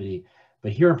activity.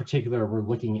 But here in particular, we're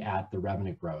looking at the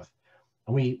revenue growth.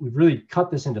 And we've really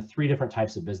cut this into 3 different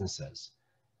types of businesses.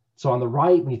 So on the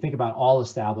right, when you think about all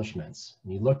establishments,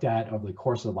 and you looked at over the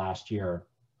course of last year,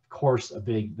 of course,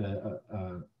 amid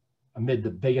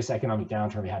the biggest economic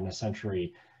downturn we had in a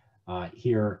century,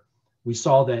 here, we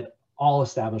saw that all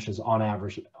establishments on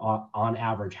average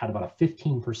had about a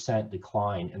 15%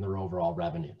 decline in their overall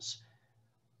revenues.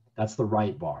 That's the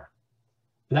right bar.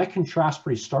 But that contrasts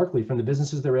pretty starkly from the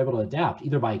businesses that were able to adapt,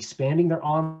 either by expanding their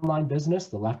online business,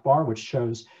 the left bar, which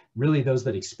shows really those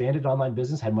that expanded online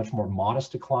business had much more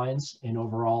modest declines in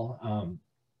overall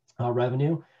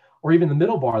revenue, or even the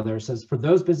middle bar there says for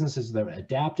those businesses that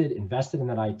adapted, invested in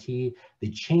that IT, they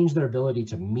changed their ability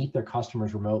to meet their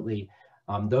customers remotely.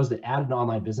 Those that added an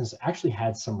online business actually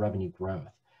had some revenue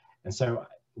growth. And so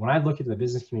when I look at the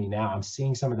business community now, I'm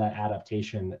seeing some of that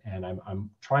adaptation, and I'm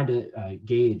trying to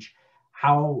gauge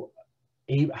how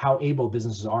able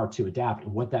businesses are to adapt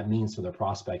and what that means for their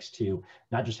prospects to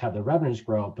not just have their revenues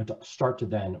grow, but to start to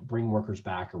then bring workers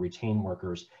back or retain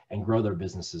workers and grow their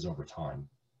businesses over time.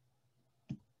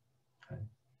 Okay.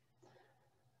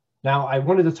 Now, I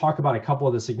wanted to talk about a couple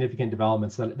of the significant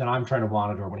developments that I'm trying to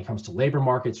monitor when it comes to labor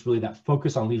markets, really that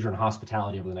focus on leisure and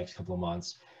hospitality over the next couple of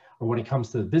months, or when it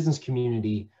comes to the business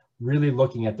community, really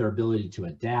looking at their ability to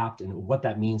adapt and what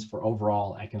that means for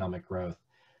overall economic growth.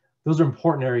 Those are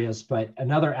important areas, but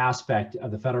another aspect of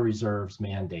the Federal Reserve's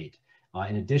mandate,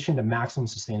 in addition to maximum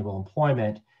sustainable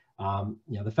employment,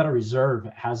 the Federal Reserve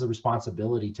has a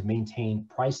responsibility to maintain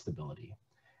price stability.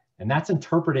 And that's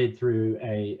interpreted through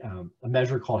a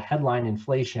measure called headline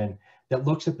inflation that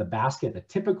looks at the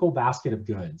typical basket of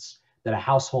goods that a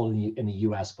household in the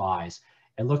US buys,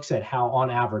 and looks at how on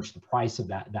average the price of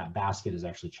that basket is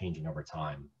actually changing over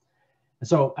time. And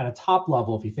so at a top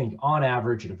level, if you think on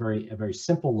average at a very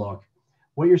simple look,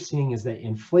 what you're seeing is that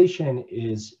inflation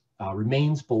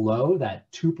remains below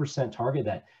that 2% target,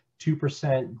 that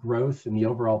 2% growth in the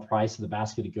overall price of the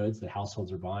basket of goods that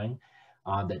households are buying,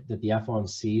 that the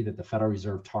FOMC, that the Federal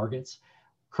Reserve targets.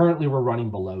 Currently, we're running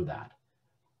below that.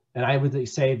 And I would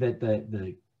say that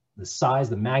the size,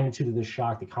 the magnitude of this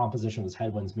shock, the composition of those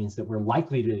headwinds means that we're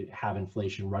likely to have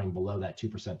inflation running below that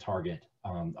 2% target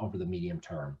over the medium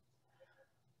term.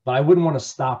 But I wouldn't want to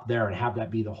stop there and have that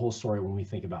be the whole story when we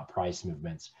think about price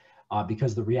movements.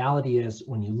 because the reality is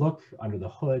when you look under the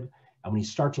hood and when you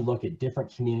start to look at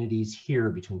different communities here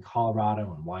between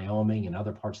Colorado and Wyoming and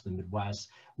other parts of the Midwest,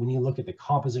 when you look at the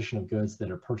composition of goods that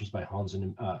are purchased by homes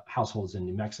and households in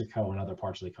New Mexico and other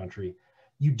parts of the country,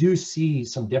 you do see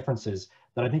some differences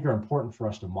that I think are important for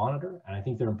us to monitor. And I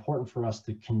think they're important for us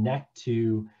to connect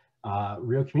to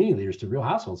real community leaders, to real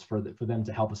households for them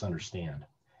to help us understand.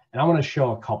 And I want to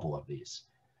show a couple of these.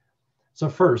 So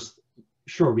first,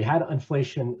 sure, we had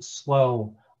inflation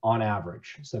slow on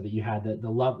average, so that you had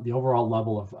the overall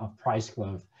level of price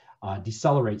growth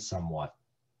decelerate somewhat.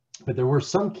 But there were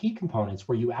some key components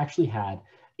where you actually had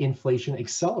inflation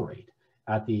accelerate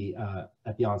at the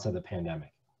onset of the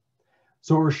pandemic.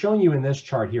 So what we're showing you in this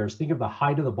chart here is, think of the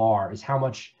height of the bar as how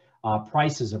much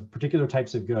prices of particular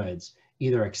types of goods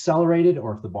either accelerated,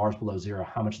 or if the bar is below zero,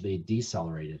 how much they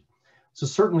decelerated. So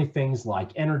certainly things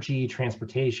like energy,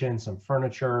 transportation, some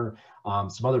furniture,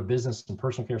 some other business and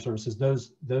personal care services,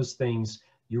 those things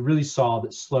you really saw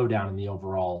that slow down in the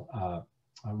overall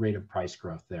rate of price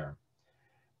growth there.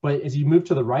 But as you move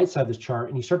to the right side of this chart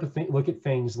and you start to look at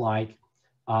things like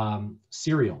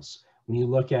cereals, when you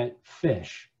look at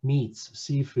fish, meats,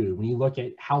 seafood, when you look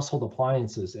at household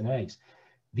appliances and eggs,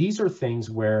 these are things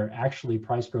where actually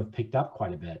price growth picked up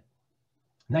quite a bit.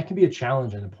 And that can be a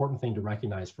challenge, an important thing to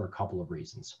recognize for a couple of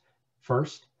reasons.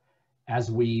 First,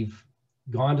 as we've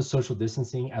gone to social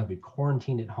distancing, as we've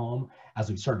quarantined at home, as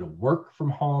we've started to work from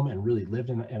home and really lived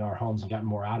in our homes and gotten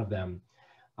more out of them,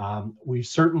 we've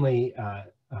certainly,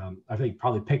 I think,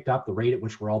 probably picked up the rate at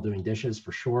which we're all doing dishes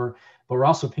for sure, but we're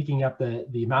also picking up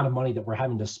the amount of money that we're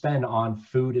having to spend on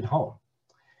food at home.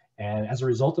 And as a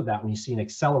result of that, when you see an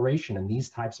acceleration in these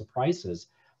types of prices,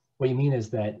 what you mean is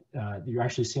that you're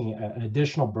actually seeing an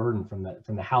additional burden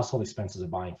from the household expenses of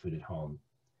buying food at home.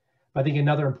 But I think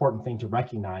another important thing to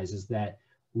recognize is that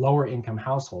lower income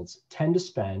households tend to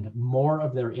spend more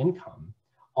of their income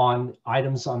on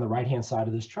items on the right-hand side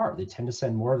of this chart. They tend to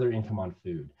spend more of their income on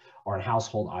food or on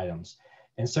household items.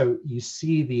 And so you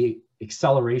see the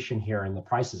acceleration here in the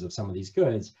prices of some of these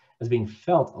goods as being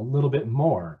felt a little bit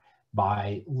more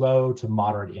by low to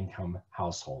moderate income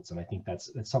households. And I think that's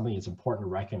something that's important to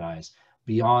recognize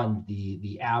beyond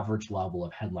the average level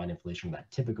of headline inflation,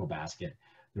 that typical basket.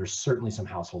 There's certainly some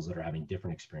households that are having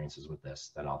different experiences with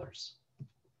this than others.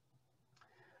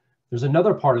 There's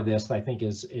another part of this that I think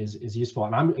is useful.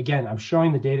 And I'm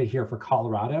showing the data here for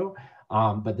Colorado,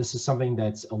 but this is something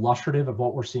that's illustrative of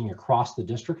what we're seeing across the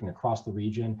district and across the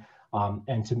region,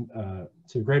 and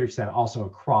to a greater extent also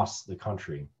across the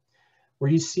country, where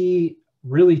you see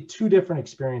really two different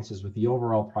experiences with the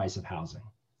overall price of housing.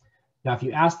 Now, if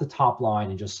you ask the top line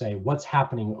and just say, what's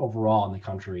happening overall in the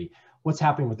country, what's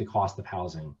happening with the cost of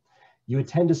housing, you would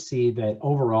tend to see that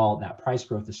overall that price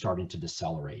growth is starting to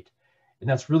decelerate. And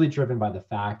that's really driven by the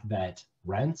fact that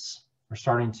rents are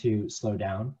starting to slow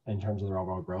down in terms of their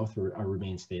overall growth or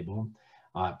remain stable,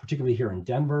 particularly here in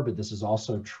Denver, but this is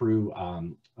also true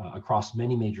across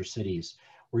many major cities,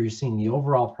 where you're seeing the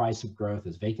overall price of growth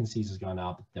as vacancies has gone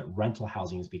up, that rental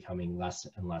housing is becoming less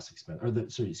and less expensive, or that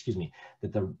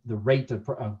the rate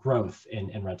of growth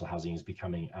in rental housing is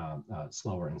becoming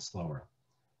slower and slower.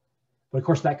 But of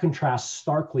course, that contrasts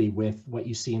starkly with what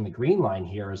you see in the green line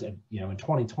here is, in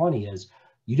 2020 is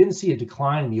you didn't see a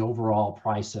decline in the overall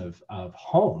price of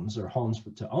homes or homes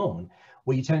to own.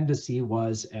 What you tended to see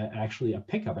was actually a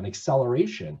pickup, an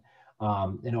acceleration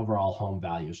in overall home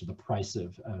values, or the price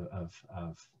of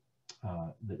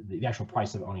the actual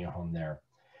price of owning a home there.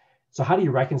 So how do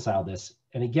you reconcile this?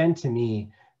 And again, to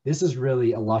me, this is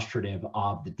really illustrative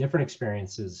of the different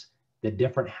experiences that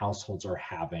different households are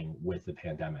having with the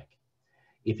pandemic.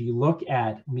 If you look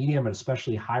at medium and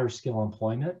especially higher skill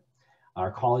employment,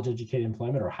 or college educated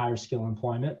employment or higher skill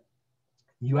employment,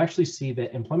 you actually see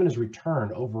that employment has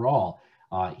returned overall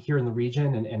here in the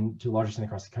region and to a large extent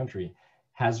across the country,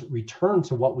 has returned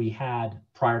to what we had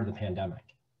prior to the pandemic.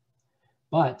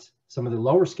 But some of the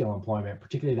lower skill employment,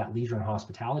 particularly that leisure and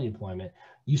hospitality employment,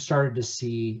 you started to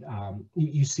see,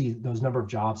 you see those number of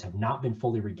jobs have not been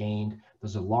fully regained.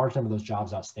 There's a large number of those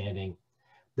jobs outstanding.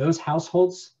 Those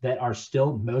households that are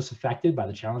still most affected by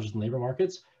the challenges in labor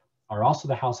markets are also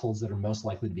the households that are most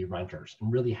likely to be renters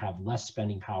and really have less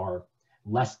spending power,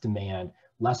 less demand,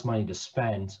 less money to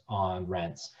spend on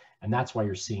rents. And that's why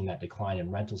you're seeing that decline in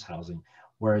rentals housing,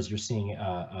 whereas you're seeing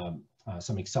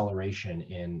some acceleration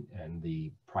in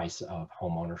the price of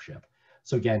home ownership.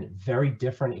 So again, very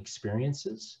different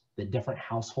experiences that different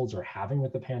households are having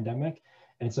with the pandemic.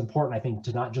 And it's important, I think,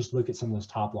 to not just look at some of those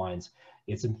top lines.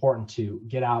 It's important to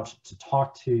get out, to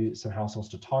talk to some households,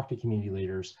 to talk to community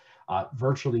leaders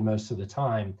virtually most of the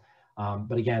time,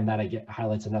 But again, that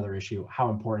highlights another issue, how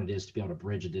important it is to be able to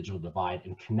bridge a digital divide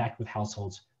and connect with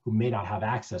households who may not have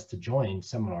access to join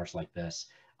seminars like this,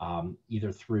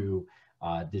 either through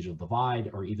digital divide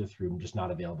or either through just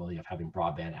not availability of having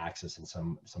broadband access in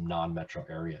some non-metro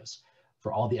areas.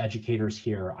 For all the educators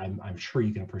here, I'm sure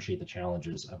you can appreciate the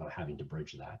challenges of having to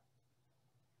bridge that.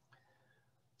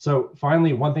 So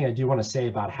finally, one thing I do want to say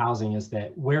about housing is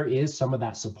that where is some of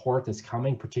that support that's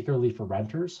coming, particularly for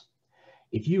renters?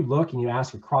 If you look and you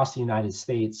ask across the United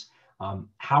States,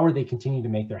 how are they continuing to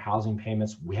make their housing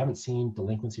payments? We haven't seen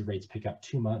delinquency rates pick up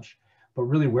too much, but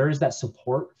really where is that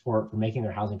support for making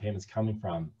their housing payments coming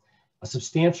from? A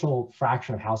substantial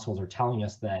fraction of households are telling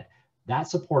us that that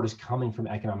support is coming from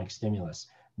economic stimulus,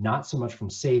 not so much from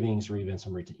savings or even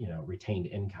some retained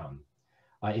income.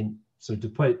 And so to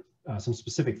put some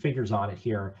specific figures on it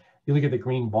here, you look at the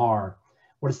green bar,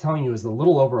 what it's telling you is a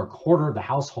little over a quarter of the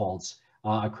households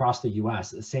across the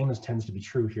US, the same as tends to be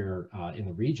true here in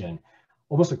the region.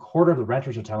 Almost a quarter of the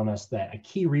renters are telling us that a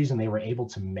key reason they were able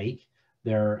to make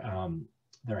their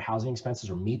housing expenses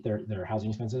or meet their housing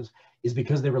expenses is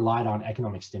because they relied on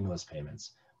economic stimulus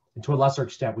payments. And to a lesser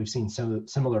extent, we've seen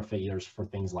similar figures for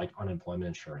things like unemployment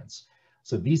insurance.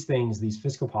 So these things, these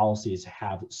fiscal policies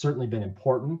have certainly been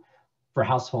important for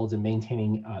households in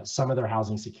maintaining some of their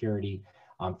housing security,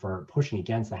 for pushing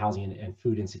against the housing and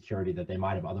food insecurity that they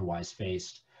might have otherwise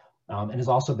faced. And has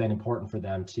also been important for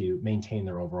them to maintain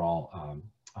their overall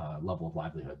level of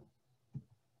livelihood.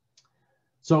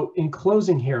 So in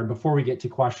closing here, before we get to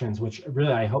questions, which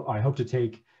really I hope to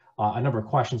take a number of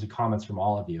questions and comments from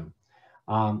all of you,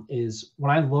 is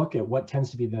when I look at what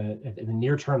tends to be in the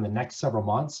near term, the next several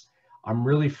months, I'm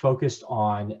really focused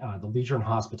on the leisure and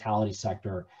hospitality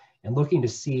sector and looking to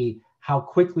see how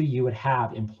quickly you would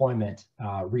have employment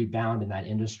rebound in that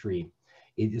industry.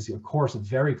 It is, of course,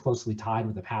 very closely tied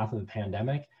with the path of the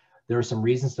pandemic. There are some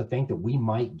reasons to think that we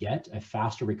might get a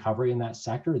faster recovery in that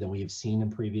sector than we have seen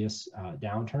in previous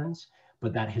downturns.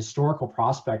 But that historical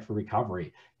prospect for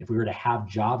recovery, if we were to have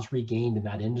jobs regained in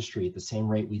that industry at the same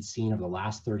rate we'd seen over the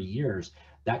last 30 years,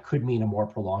 that could mean a more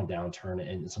prolonged downturn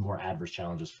and some more adverse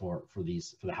challenges for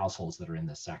the households that are in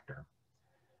this sector.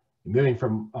 Moving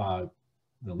from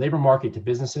the labor market to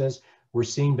businesses, we're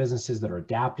seeing businesses that are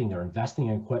adapting, they're investing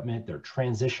in equipment, they're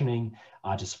transitioning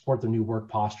to support their new work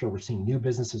posture. We're seeing new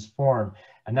businesses form.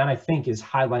 And that, I think, is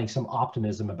highlighting some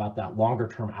optimism about that longer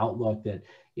term outlook that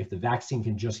if the vaccine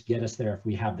can just get us there, if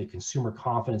we have the consumer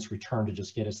confidence return to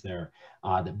just get us there,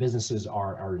 that businesses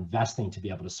are investing to be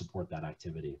able to support that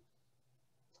activity.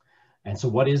 And so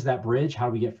what is that bridge? How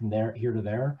do we get from here to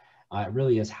there? It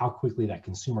really is how quickly that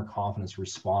consumer confidence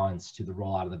responds to the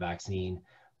rollout of the vaccine,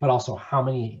 but also how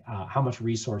much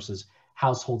resources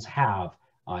households have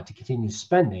to continue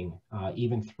spending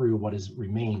even through what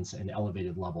remains an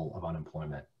elevated level of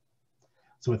unemployment.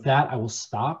 So with that, I will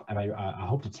stop, and I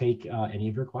hope to take any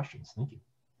of your questions. Thank you.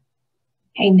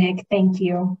 Hey, Nick, thank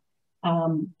you.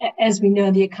 As we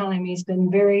know, the economy has been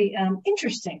very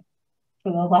interesting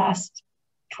for the last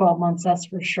 12 months, that's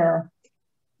for sure.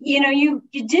 You know, you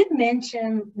did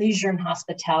mention leisure and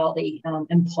hospitality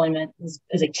employment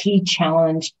as a key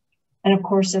challenge. And of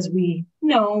course, as we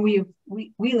know, we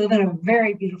live in a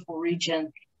very beautiful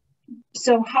region.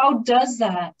 So how does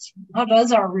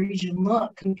our region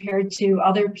look compared to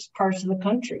other parts of the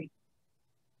country?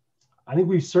 I think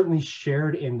we've certainly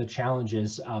shared in the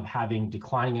challenges of having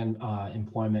declining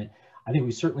employment. I think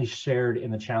we certainly shared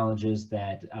in the challenges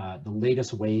that the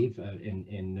latest wave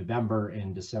in November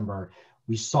and December,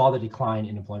 we saw the decline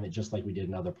in employment just like we did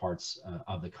in other parts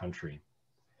of the country.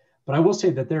 But I will say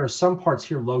that there are some parts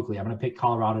here locally, I'm going to pick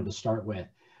Colorado to start with,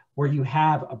 where you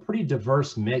have a pretty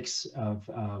diverse mix of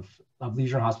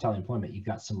leisure and hospitality employment. You've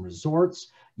got some resorts,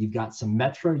 you've got some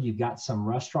metro, you've got some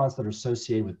restaurants that are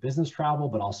associated with business travel,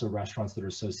 but also restaurants that are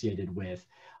associated with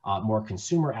more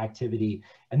consumer activity.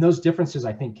 And those differences,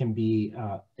 I think, can be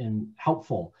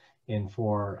helpful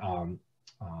for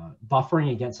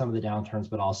buffering against some of the downturns,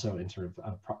 but also in sort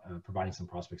of providing some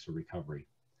prospects for recovery.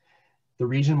 The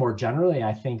region more generally,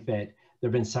 I think that there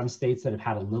have been some states that have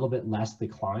had a little bit less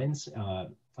declines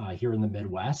here in the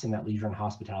Midwest in that leisure and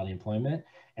hospitality employment.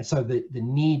 And so the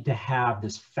need to have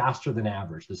this faster than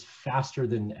average, this faster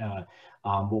than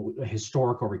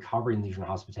historical recovery in leisure and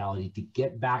hospitality to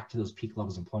get back to those peak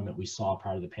levels of employment we saw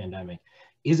prior to the pandemic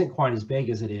isn't quite as big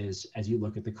as it is as you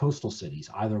look at the coastal cities,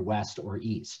 either west or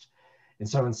east. And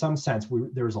so in some sense,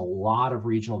 there's a lot of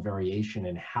regional variation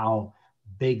in how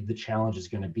big the challenge is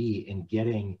going to be in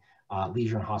getting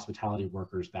leisure and hospitality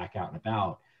workers back out and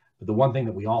about. But the one thing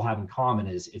that we all have in common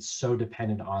is it's so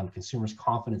dependent on consumers'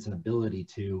 confidence and ability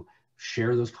to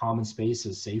share those common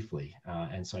spaces safely.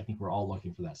 And so I think we're all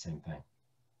looking for that same thing.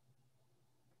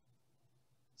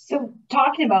 So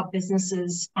talking about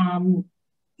businesses,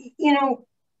 you know,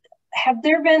 have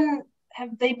they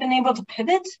been able to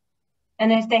pivot?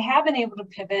 And if they have been able to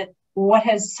pivot, what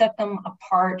has set them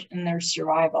apart in their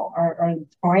survival? Or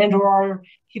are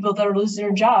people that are losing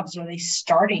their jobs, are they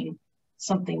starting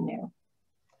something new?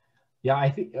 Yeah, I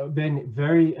think I've been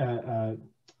very,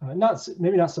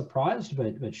 maybe not surprised,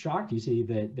 but shocked, you see,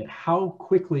 that how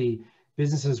quickly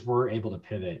businesses were able to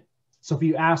pivot. So if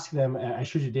you ask them, I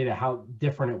showed you data, how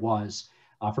different it was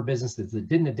for businesses that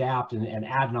didn't adapt and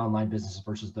add an online business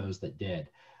versus those that did.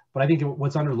 But I think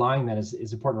what's underlying that is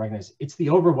important to recognize. It's the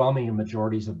overwhelming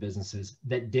majorities of businesses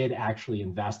that did actually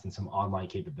invest in some online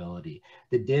capability,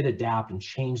 that did adapt and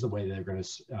change the way they're going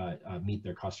to meet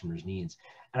their customers' needs.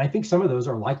 And I think some of those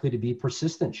are likely to be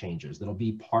persistent changes that'll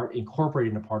be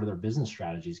incorporated into part of their business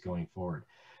strategies going forward.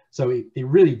 So they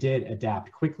really did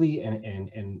adapt quickly, and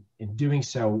in doing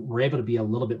so, we're able to be a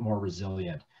little bit more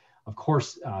resilient. Of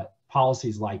course,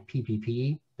 policies like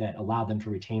PPP that allowed them to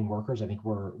retain workers, I think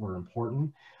were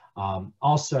important.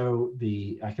 Also,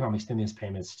 the economic stimulus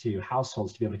payments to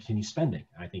households to be able to continue spending,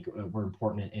 I think were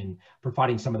important in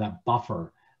providing some of that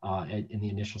buffer in the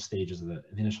initial stages of the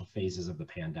initial phases of the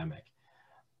pandemic.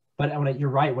 But you're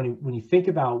right, when you think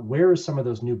about where are some of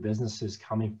those new businesses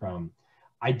coming from,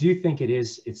 I do think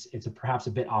it's perhaps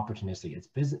a bit opportunistic.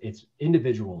 It's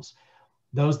individuals,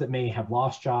 those that may have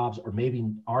lost jobs or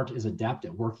maybe aren't as adept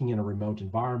at working in a remote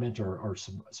environment or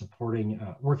supporting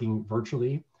working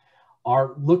virtually,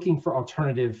 are looking for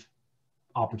alternative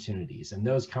opportunities. And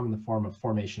those come in the form of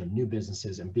formation of new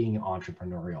businesses and being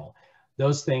entrepreneurial.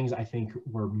 Those things, I think,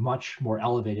 were much more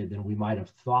elevated than we might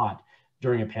have thought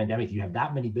during a pandemic. You have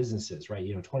that many businesses, right?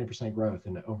 20% growth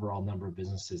in the overall number of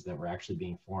businesses that were actually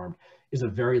being formed is a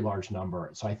very large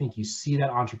number. So I think you see that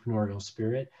entrepreneurial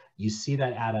spirit, you see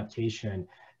that adaptation.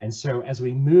 And so as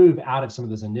we move out of some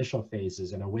of those initial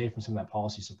phases and away from some of that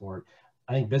policy support,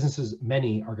 I think businesses,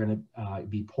 many are going to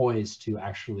be poised to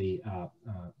actually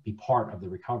be part of the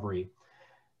recovery.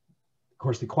 Of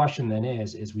course, the question then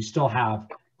is we still have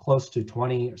close to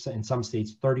 20, in some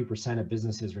states, 30% of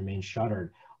businesses remain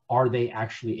shuttered. Are they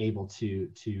actually able to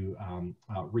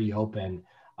reopen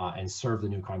and serve the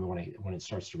new economy when it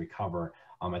starts to recover?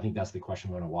 I think that's the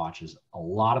question we want to watch, is a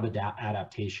lot of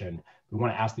adaptation. We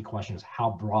want to ask the question is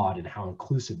how broad and how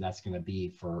inclusive that's going to be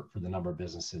for the number of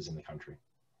businesses in the country.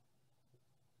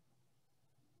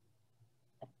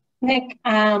 Nick,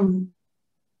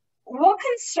 what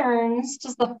concerns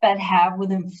does the Fed have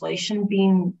with inflation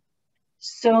being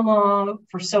so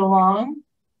long?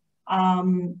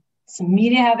 Some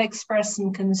media have expressed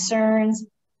some concerns.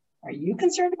 Are you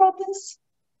concerned about this?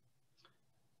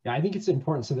 Yeah, I think it's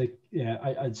important. So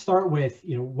I'd start with,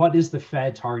 what is the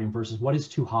Fed targeting versus what is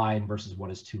too high and versus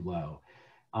what is too low?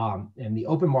 And the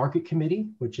Open Market Committee,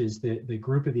 which is the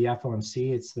group of the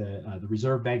FOMC, it's the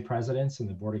Reserve Bank presidents and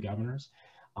the Board of Governors.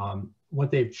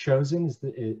 What they've chosen is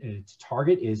its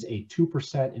target is a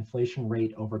 2% inflation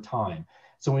rate over time.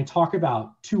 So when we talk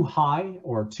about too high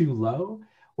or too low,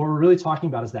 what we're really talking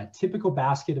about is that typical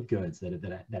basket of goods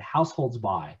that households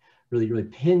buy, really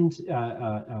pinned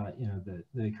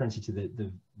the currency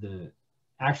to the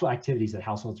actual activities that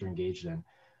households are engaged in.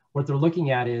 What they're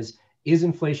looking at is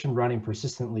inflation running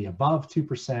persistently above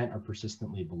 2% or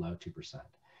persistently below 2%?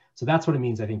 So that's what it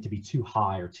means, I think, to be too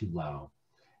high or too low.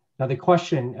 Now the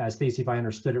question, Stacey, if I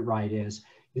understood it right, is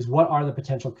what are the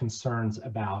potential concerns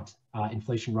about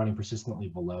inflation running persistently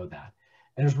below that?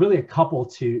 And there's really a couple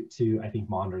to I think,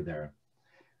 monitor there.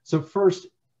 So first,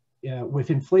 if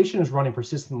inflation is running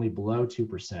persistently below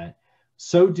 2%,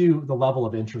 so do the level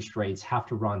of interest rates have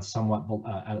to run somewhat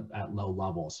at low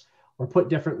levels, or put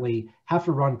differently, have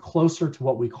to run closer to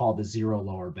what we call the zero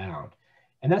lower bound.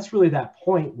 And that's really that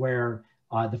point where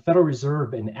the Federal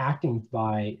Reserve, in acting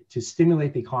to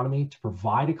stimulate the economy, to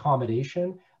provide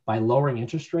accommodation by lowering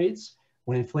interest rates,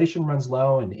 when inflation runs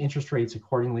low and interest rates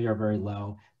accordingly are very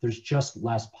low, there's just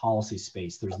less policy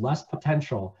space. There's less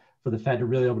potential for the Fed to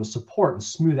really be able to support and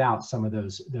smooth out some of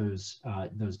those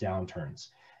downturns.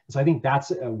 And so I think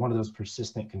that's one of those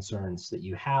persistent concerns that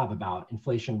you have about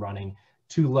inflation running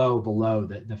too low below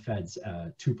the Fed's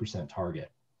 2%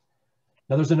 target.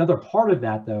 Now there's another part of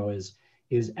that though, is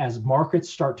as markets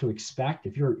start to expect,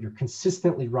 if you're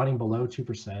consistently running below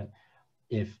 2%,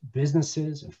 if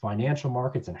businesses and financial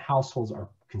markets and households are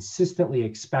consistently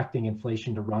expecting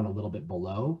inflation to run a little bit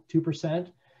below 2%,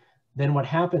 then what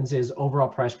happens is overall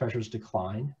price pressures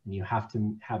decline, and you have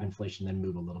to have inflation then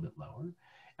move a little bit lower.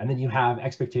 And then you have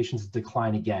expectations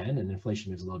decline again, and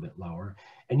inflation moves a little bit lower.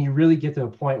 And you really get to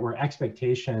a point where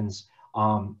expectations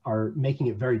are making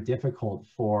it very difficult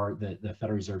for the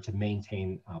Federal Reserve to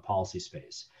maintain policy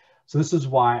space. So this is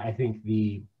why I think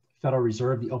the Federal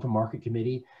Reserve, the Open Market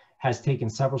Committee, has taken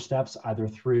several steps, either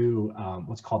through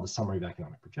what's called the Summary of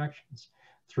Economic Projections,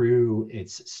 through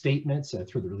its statements,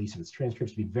 through the release of its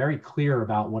transcripts, to be very clear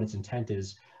about what its intent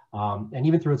is, and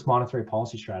even through its monetary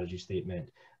policy strategy statement,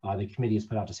 the committee has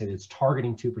put out to say that it's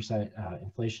targeting 2%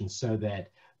 inflation so that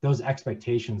those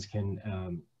expectations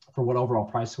can, for what overall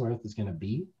price growth is going to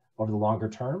be over the longer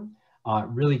term,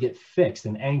 really get fixed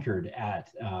and anchored at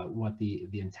what the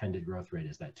intended growth rate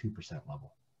is, that 2%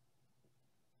 level.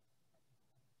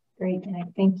 Great, Nick,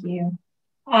 thank you.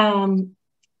 A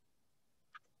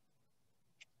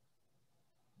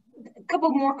couple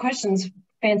more questions,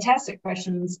 fantastic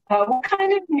questions. What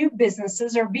kind of new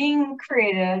businesses are being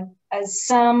created as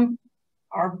some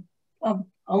are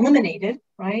eliminated,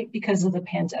 right, because of the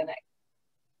pandemic?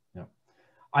 Yeah,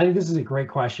 I think this is a great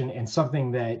question and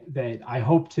something that I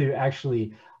hope to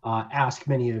actually ask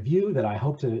many of you, that I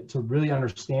hope to really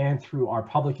understand through our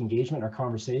public engagement, our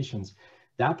conversations.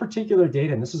 That particular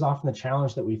data, and this is often the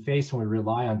challenge that we face when we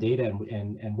rely on data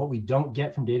and what we don't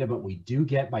get from data, but we do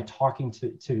get by talking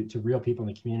to real people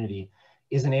in the community,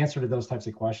 is an answer to those types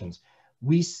of questions.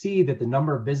 We see that the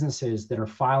number of businesses that are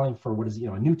filing for what is,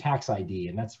 a new tax ID,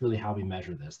 and that's really how we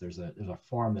measure this. There's a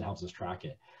form that helps us track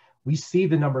it. We see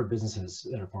the number of businesses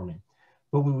that are forming,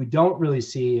 but what we don't really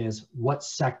see is what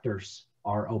sectors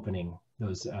are opening.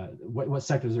 Those what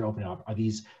sectors are opening up. Are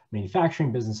these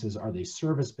manufacturing businesses? Are they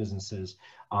service businesses?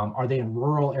 Are they in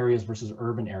rural areas versus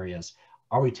urban areas?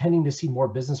 Are we tending to see more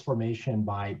business formation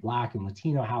by Black and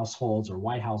Latino households or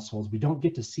white households? We don't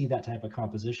get to see that type of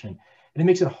composition, and it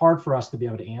makes it hard for us to be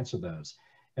able to answer those.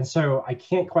 And so I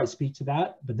can't quite speak to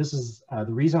that, but this is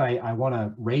the reason I want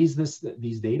to raise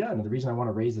these data, and the reason I want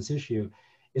to raise this issue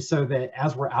is so that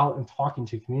as we're out and talking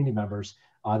to community members,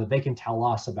 that they can tell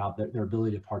us about their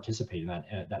ability to participate in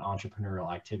that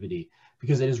entrepreneurial activity,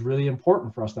 because it is really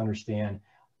important for us to understand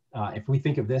if we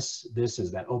think of this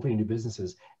as that opening new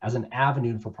businesses as an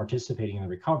avenue for participating in the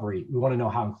recovery, we want to know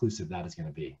how inclusive that is going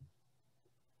to be.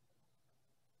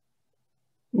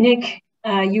 Nick,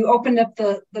 you opened up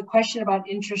the question about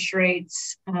interest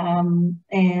rates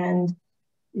and,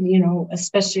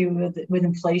 especially with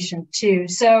inflation too.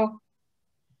 So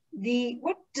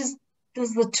does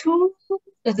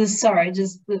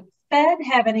the Fed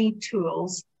have any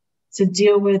tools to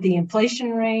deal with the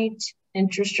inflation rate,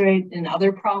 interest rate, and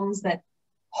other problems that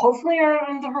hopefully are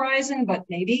on the horizon, but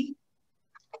maybe?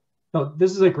 No,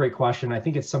 this is a great question. I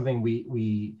think it's something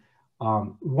we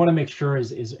want to make sure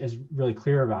is really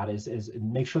clear about, is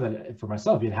make sure that for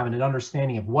myself, you're having an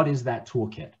understanding of what is that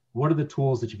toolkit? What are the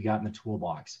tools that you've got in the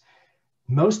toolbox?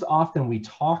 Most often we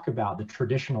talk about the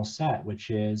traditional set, which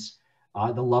is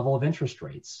the level of interest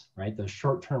rates, right? The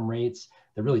short-term rates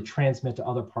that really transmit to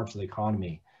other parts of the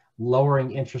economy.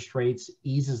 Lowering interest rates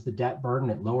eases the debt burden.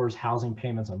 It lowers housing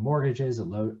payments on mortgages. It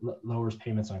lowers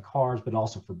payments on cars, but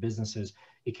also for businesses,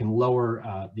 it can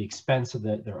lower the expense of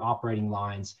their operating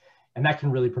lines. And that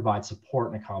can really provide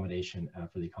support and accommodation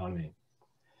for the economy.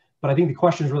 But I think the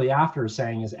question is really after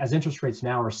saying is, as interest rates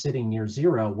now are sitting near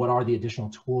zero, what are the additional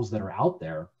tools that are out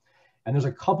there? And there's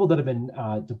a couple that have been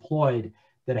deployed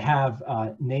that have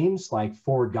names like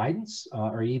forward guidance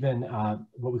or even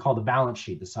what we call the balance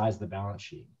sheet, the size of the balance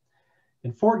sheet.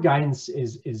 And forward guidance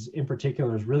is in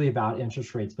particular is really about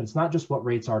interest rates, but it's not just what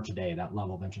rates are today, that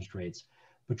level of interest rates,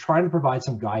 but trying to provide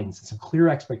some guidance and some clear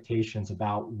expectations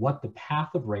about what the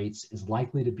path of rates is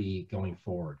likely to be going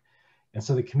forward. And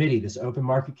so the committee, this open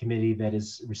market committee that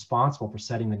is responsible for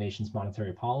setting the nation's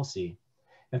monetary policy,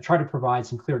 have tried to provide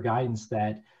some clear guidance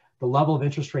that the level of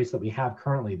interest rates that we have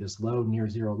currently, this low near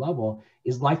zero level,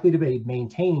 is likely to be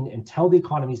maintained until the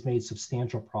economy's made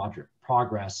substantial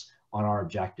progress on our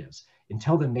objectives,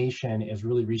 until the nation has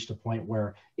really reached a point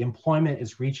where employment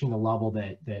is reaching the level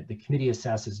that the committee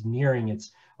assesses nearing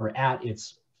its or at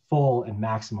its full and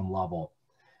maximum level,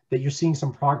 that you're seeing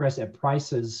some progress at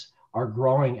prices are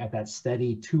growing at that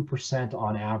steady 2%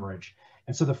 on average.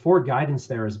 And so the forward guidance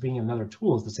there is being another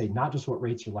tool is to say not just what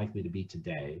rates are likely to be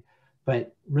today,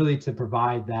 but really to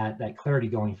provide that clarity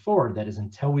going forward, that is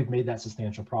until we've made that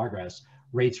substantial progress,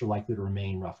 rates are likely to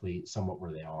remain roughly somewhat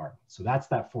where they are. So that's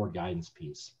that forward guidance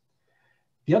piece.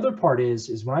 The other part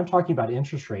is when I'm talking about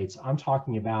interest rates, I'm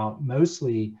talking about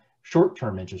mostly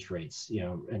short-term interest rates,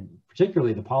 and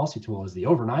particularly the policy tool is the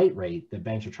overnight rate that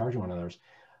banks are charging one another.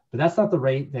 But that's not the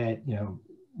rate that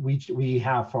we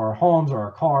have for our homes or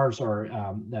our cars or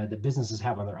the businesses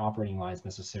have on their operating lines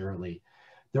necessarily.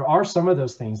 There are some of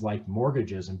those things like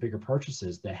mortgages and bigger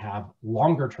purchases that have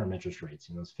longer term interest rates,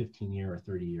 those 15-year or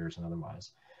 30 years and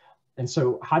otherwise. And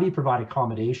so how do you provide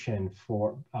accommodation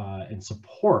for and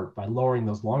support by lowering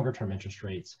those longer term interest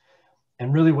rates?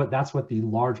 And really that's what the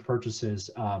large purchases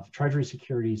of treasury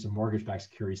securities and mortgage-backed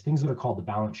securities, things that are called the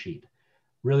balance sheet,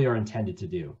 really are intended to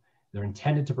do. They're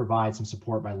intended to provide some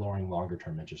support by lowering longer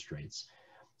term interest rates.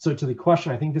 So to the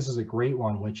question, I think this is a great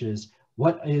one, which is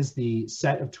what is the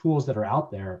set of tools that are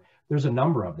out there? There's a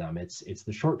number of them. It's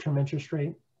the short-term interest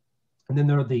rate, and then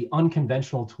there are the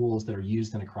unconventional tools that are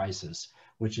used in a crisis,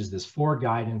 which is this forward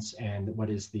guidance and what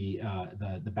is the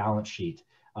balance sheet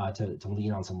to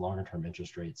lean on some longer term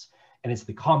interest rates. And it's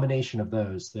the combination of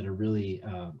those that are really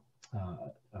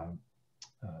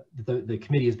the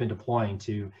committee has been deploying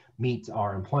to meet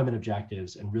our employment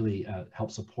objectives and really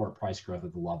help support price growth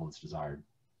at the level that's desired.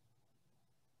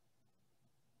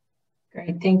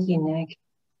 Great, thank you, Nick.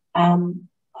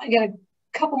 I got a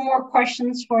couple more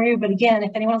questions for you, but again,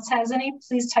 if anyone else has any,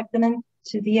 please type them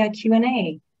into the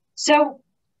Q&A. So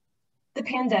the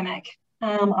pandemic,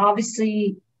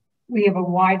 obviously we have a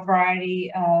wide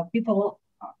variety of people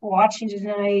watching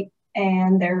tonight,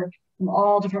 and they're from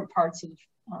all different parts of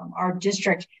our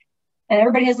district, and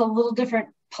everybody has a little different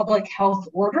public health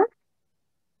order.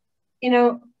 You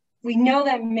know, we know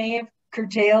that may have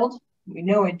curtailed, we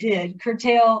know it did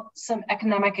curtail some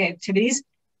economic activities.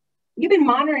 You've been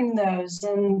monitoring those,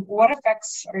 and what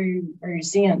effects are you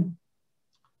seeing?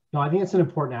 No, I think it's an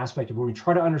important aspect of where we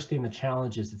try to understand the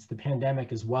challenges. It's the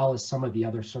pandemic as well as some of the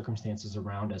other circumstances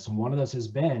around us. And one of those has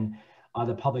been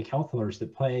the public health orders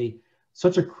that play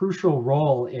such a crucial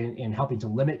role in helping to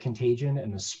limit contagion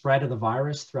and the spread of the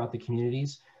virus throughout the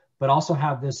communities, but also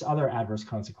have this other adverse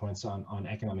consequence on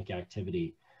economic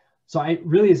activity. So I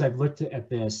really, as I've looked at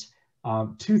this,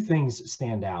 two things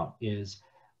stand out is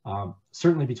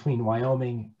certainly between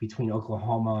Wyoming, between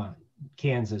Oklahoma,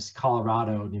 Kansas,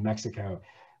 Colorado, New Mexico,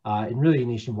 and really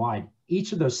nationwide.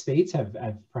 Each of those states have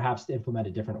perhaps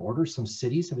implemented different orders. Some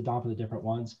cities have adopted different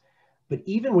ones. But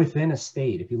even within a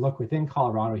state, if you look within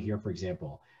Colorado here, for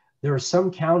example, there are some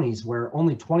counties where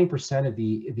only 20% of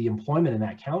the employment in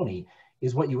that county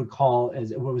is what you would call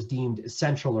as what was deemed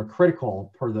essential or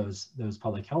critical per those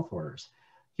public health orders.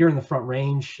 Here in the Front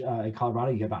Range in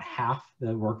Colorado, you have about half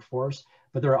the workforce,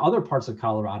 but there are other parts of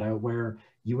Colorado where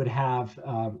you would have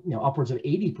upwards of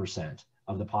 80%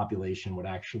 of the population would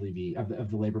actually be, of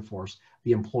the labor force,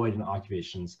 be employed in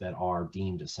occupations that are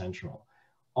deemed essential.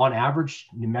 On average,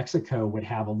 New Mexico would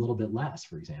have a little bit less,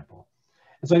 for example.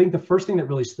 And so I think the first thing that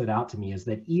really stood out to me is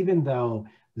that even though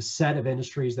the set of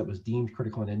industries that was deemed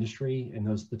critical in industry and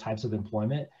the types of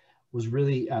employment was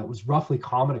really was roughly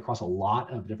common across a lot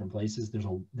of different places,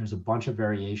 there's a bunch of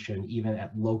variation even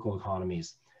at local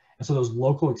economies. And so those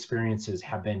local experiences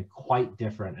have been quite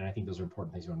different, and I think those are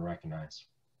important things you want to recognize.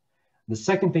 The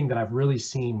second thing that I've really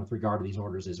seen with regard to these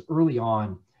orders is early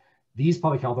on, these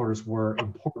public health orders were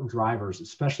important drivers,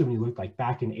 especially when you look like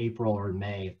back in April or in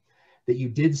May, that you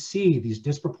did see these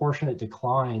disproportionate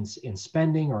declines in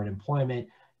spending or in employment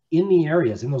in the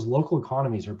areas, in those local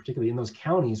economies, or particularly in those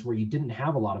counties where you didn't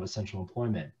have a lot of essential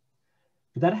employment.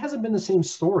 But that hasn't been the same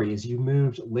story as you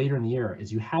moved later in the year,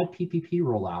 as you had PPP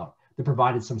rollout that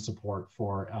provided some support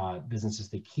for businesses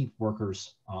to keep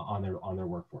workers on their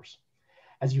workforce.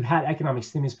 As you had economic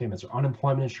stimulus payments or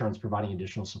unemployment insurance providing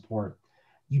additional support,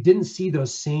 you didn't see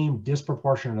those same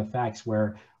disproportionate effects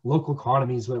where local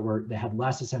economies that had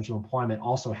less essential employment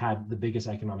also had the biggest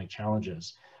economic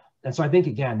challenges. And so I think,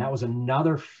 again, that was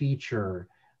another feature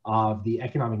of the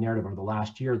economic narrative over the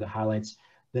last year that highlights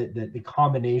the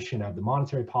combination of the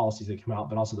monetary policies that come out,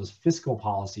 but also those fiscal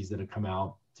policies that have come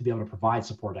out to be able to provide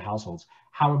support to households,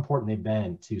 how important they've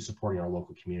been to supporting our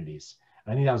local communities.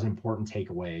 And I think that was an important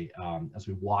takeaway as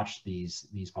we watched these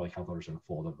public health orders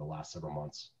unfold over the last several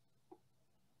months.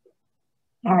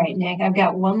 All right, Nick, I've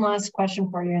got one last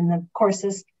question for you. And of course,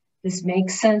 this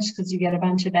makes sense because you get a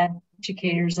bunch of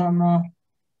educators on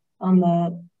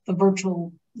the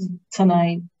virtual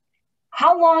tonight.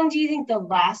 How long do you think the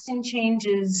lasting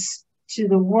changes to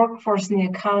the workforce and the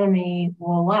economy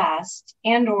will last,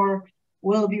 and or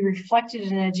will be reflected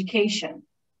in education?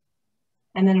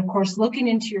 And then, of course, looking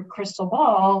into your crystal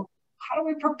ball, how do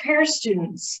we prepare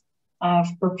students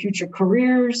for future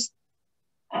careers,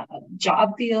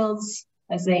 job fields,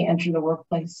 as they enter the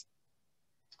workplace?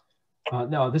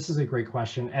 No, this is a great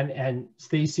question. And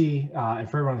Stacy, and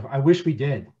for everyone, I wish we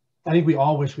did. I think we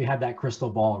all wish we had that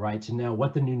crystal ball, right? To know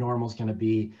what the new normal is going to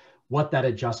be, what that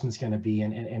adjustment's going to be,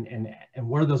 and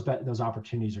where those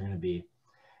opportunities are going to be.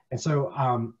 And so,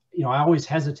 I always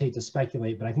hesitate to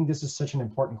speculate, but I think this is such an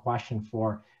important question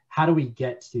for how do we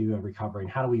get to a recovery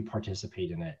and how do we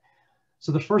participate in it?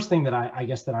 So the first thing that I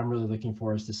guess that I'm really looking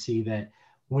for is to see that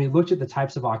when we looked at the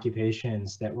types of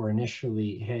occupations that were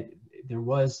initially hit, there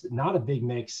was not a big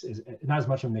mix, not as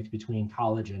much of a mix between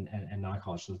college and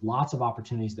non-college. So there's lots of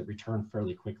opportunities that return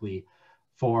fairly quickly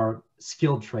for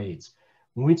skilled trades.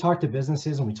 When we talk to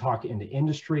businesses and we talk into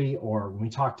industry, or when we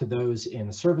talk to those in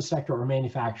the service sector or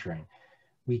manufacturing,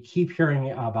 we keep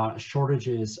hearing about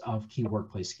shortages of key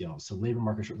workplace skills. So labor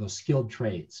market, those skilled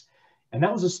trades. And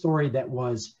that was a story that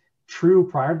was true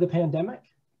prior to the pandemic,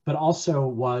 but also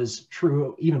was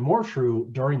true, even more true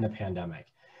during the pandemic.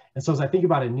 And so as I think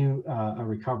about a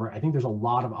recovery, I think there's a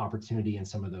lot of opportunity in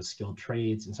some of those skilled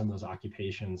trades and some of those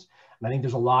occupations. And I think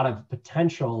there's a lot of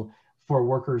potential for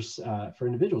workers, for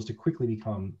individuals to quickly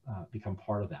become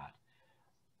part of that.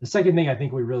 The second thing I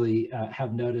think we really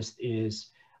have noticed is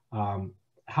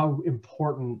how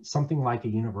important something like a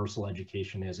universal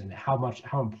education is, and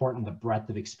how important the breadth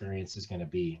of experience is going to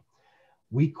be.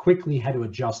 We quickly had to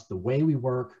adjust the way we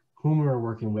work, whom we were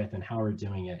working with, and how we're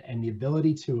doing it. And the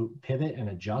ability to pivot and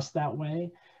adjust that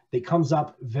way, that comes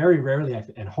up very rarely,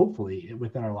 and hopefully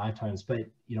within our lifetimes, but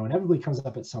inevitably comes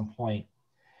up at some point,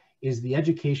 is the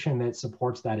education that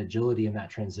supports that agility and that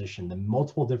transition, the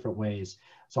multiple different ways.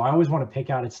 So I always want to pick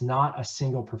out, it's not a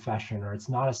single profession, or it's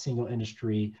not a single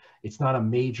industry, it's not a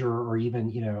major or even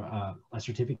a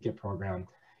certificate program,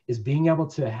 is being able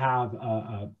to have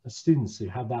students who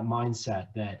have that mindset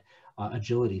that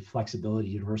agility, flexibility,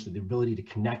 university, the ability to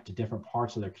connect to different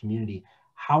parts of their community,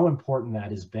 how important that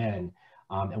has been.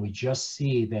 And we just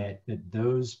see that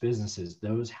those businesses,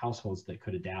 those households that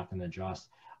could adapt and adjust,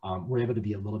 we're able to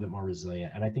be a little bit more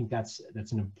resilient. And I think that's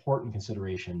an important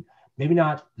consideration. Maybe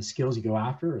not the skills you go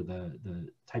after or the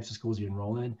types of schools you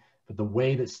enroll in, but the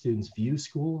way that students view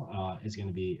school is going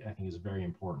to be, I think, is very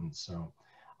important. So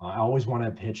I always want to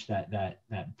pitch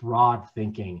that broad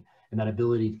thinking and that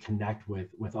ability to connect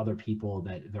with other people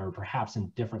that are perhaps in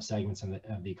different segments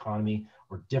of the economy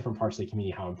or different parts of the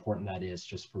community, how important that is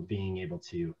just for being able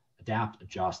to adapt,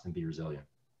 adjust, and be resilient.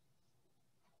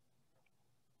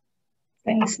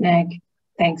 Thanks, Nick.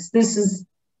 Thanks. This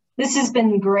has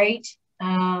been great.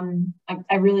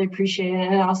 I really appreciate it.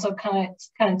 And it also kind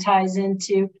of ties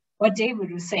into what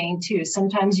David was saying too.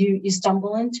 Sometimes you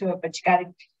stumble into it, but you got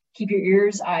to keep your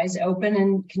ears, eyes open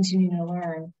and continue to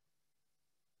learn.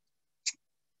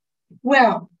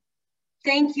 Well,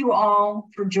 thank you all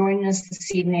for joining us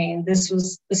this evening. This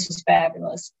was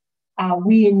fabulous.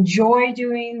 We enjoy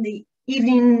doing the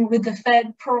Evening with the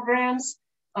Fed programs.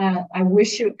 I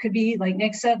wish it could be, like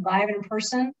Nick said, live in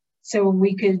person, so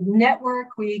we could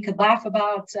network, we could laugh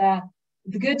about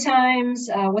the good times,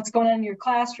 what's going on in your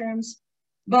classrooms.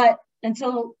 But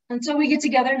until we get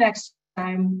together next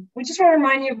time, we just want to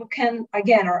remind you of,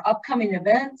 again, our upcoming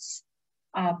events.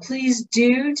 Please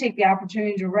do take the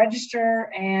opportunity to register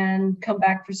and come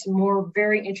back for some more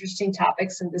very interesting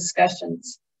topics and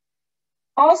discussions.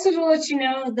 Also, to let you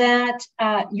know that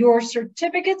your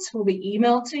certificates will be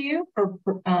emailed to you for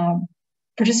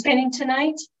participating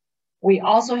tonight. We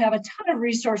also have a ton of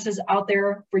resources out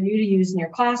there for you to use in your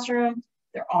classroom.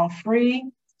 They're all free.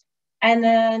 And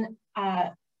then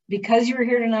because you were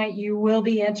here tonight, you will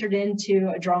be entered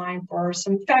into a drawing for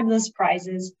some fabulous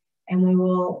prizes, and we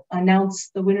will announce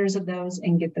the winners of those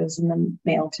and get those in the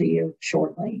mail to you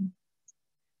shortly.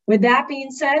 With that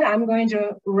being said, I'm going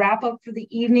to wrap up for the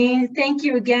evening. Thank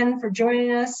you again for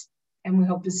joining us, and we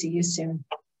hope to see you soon.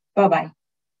 Bye-bye.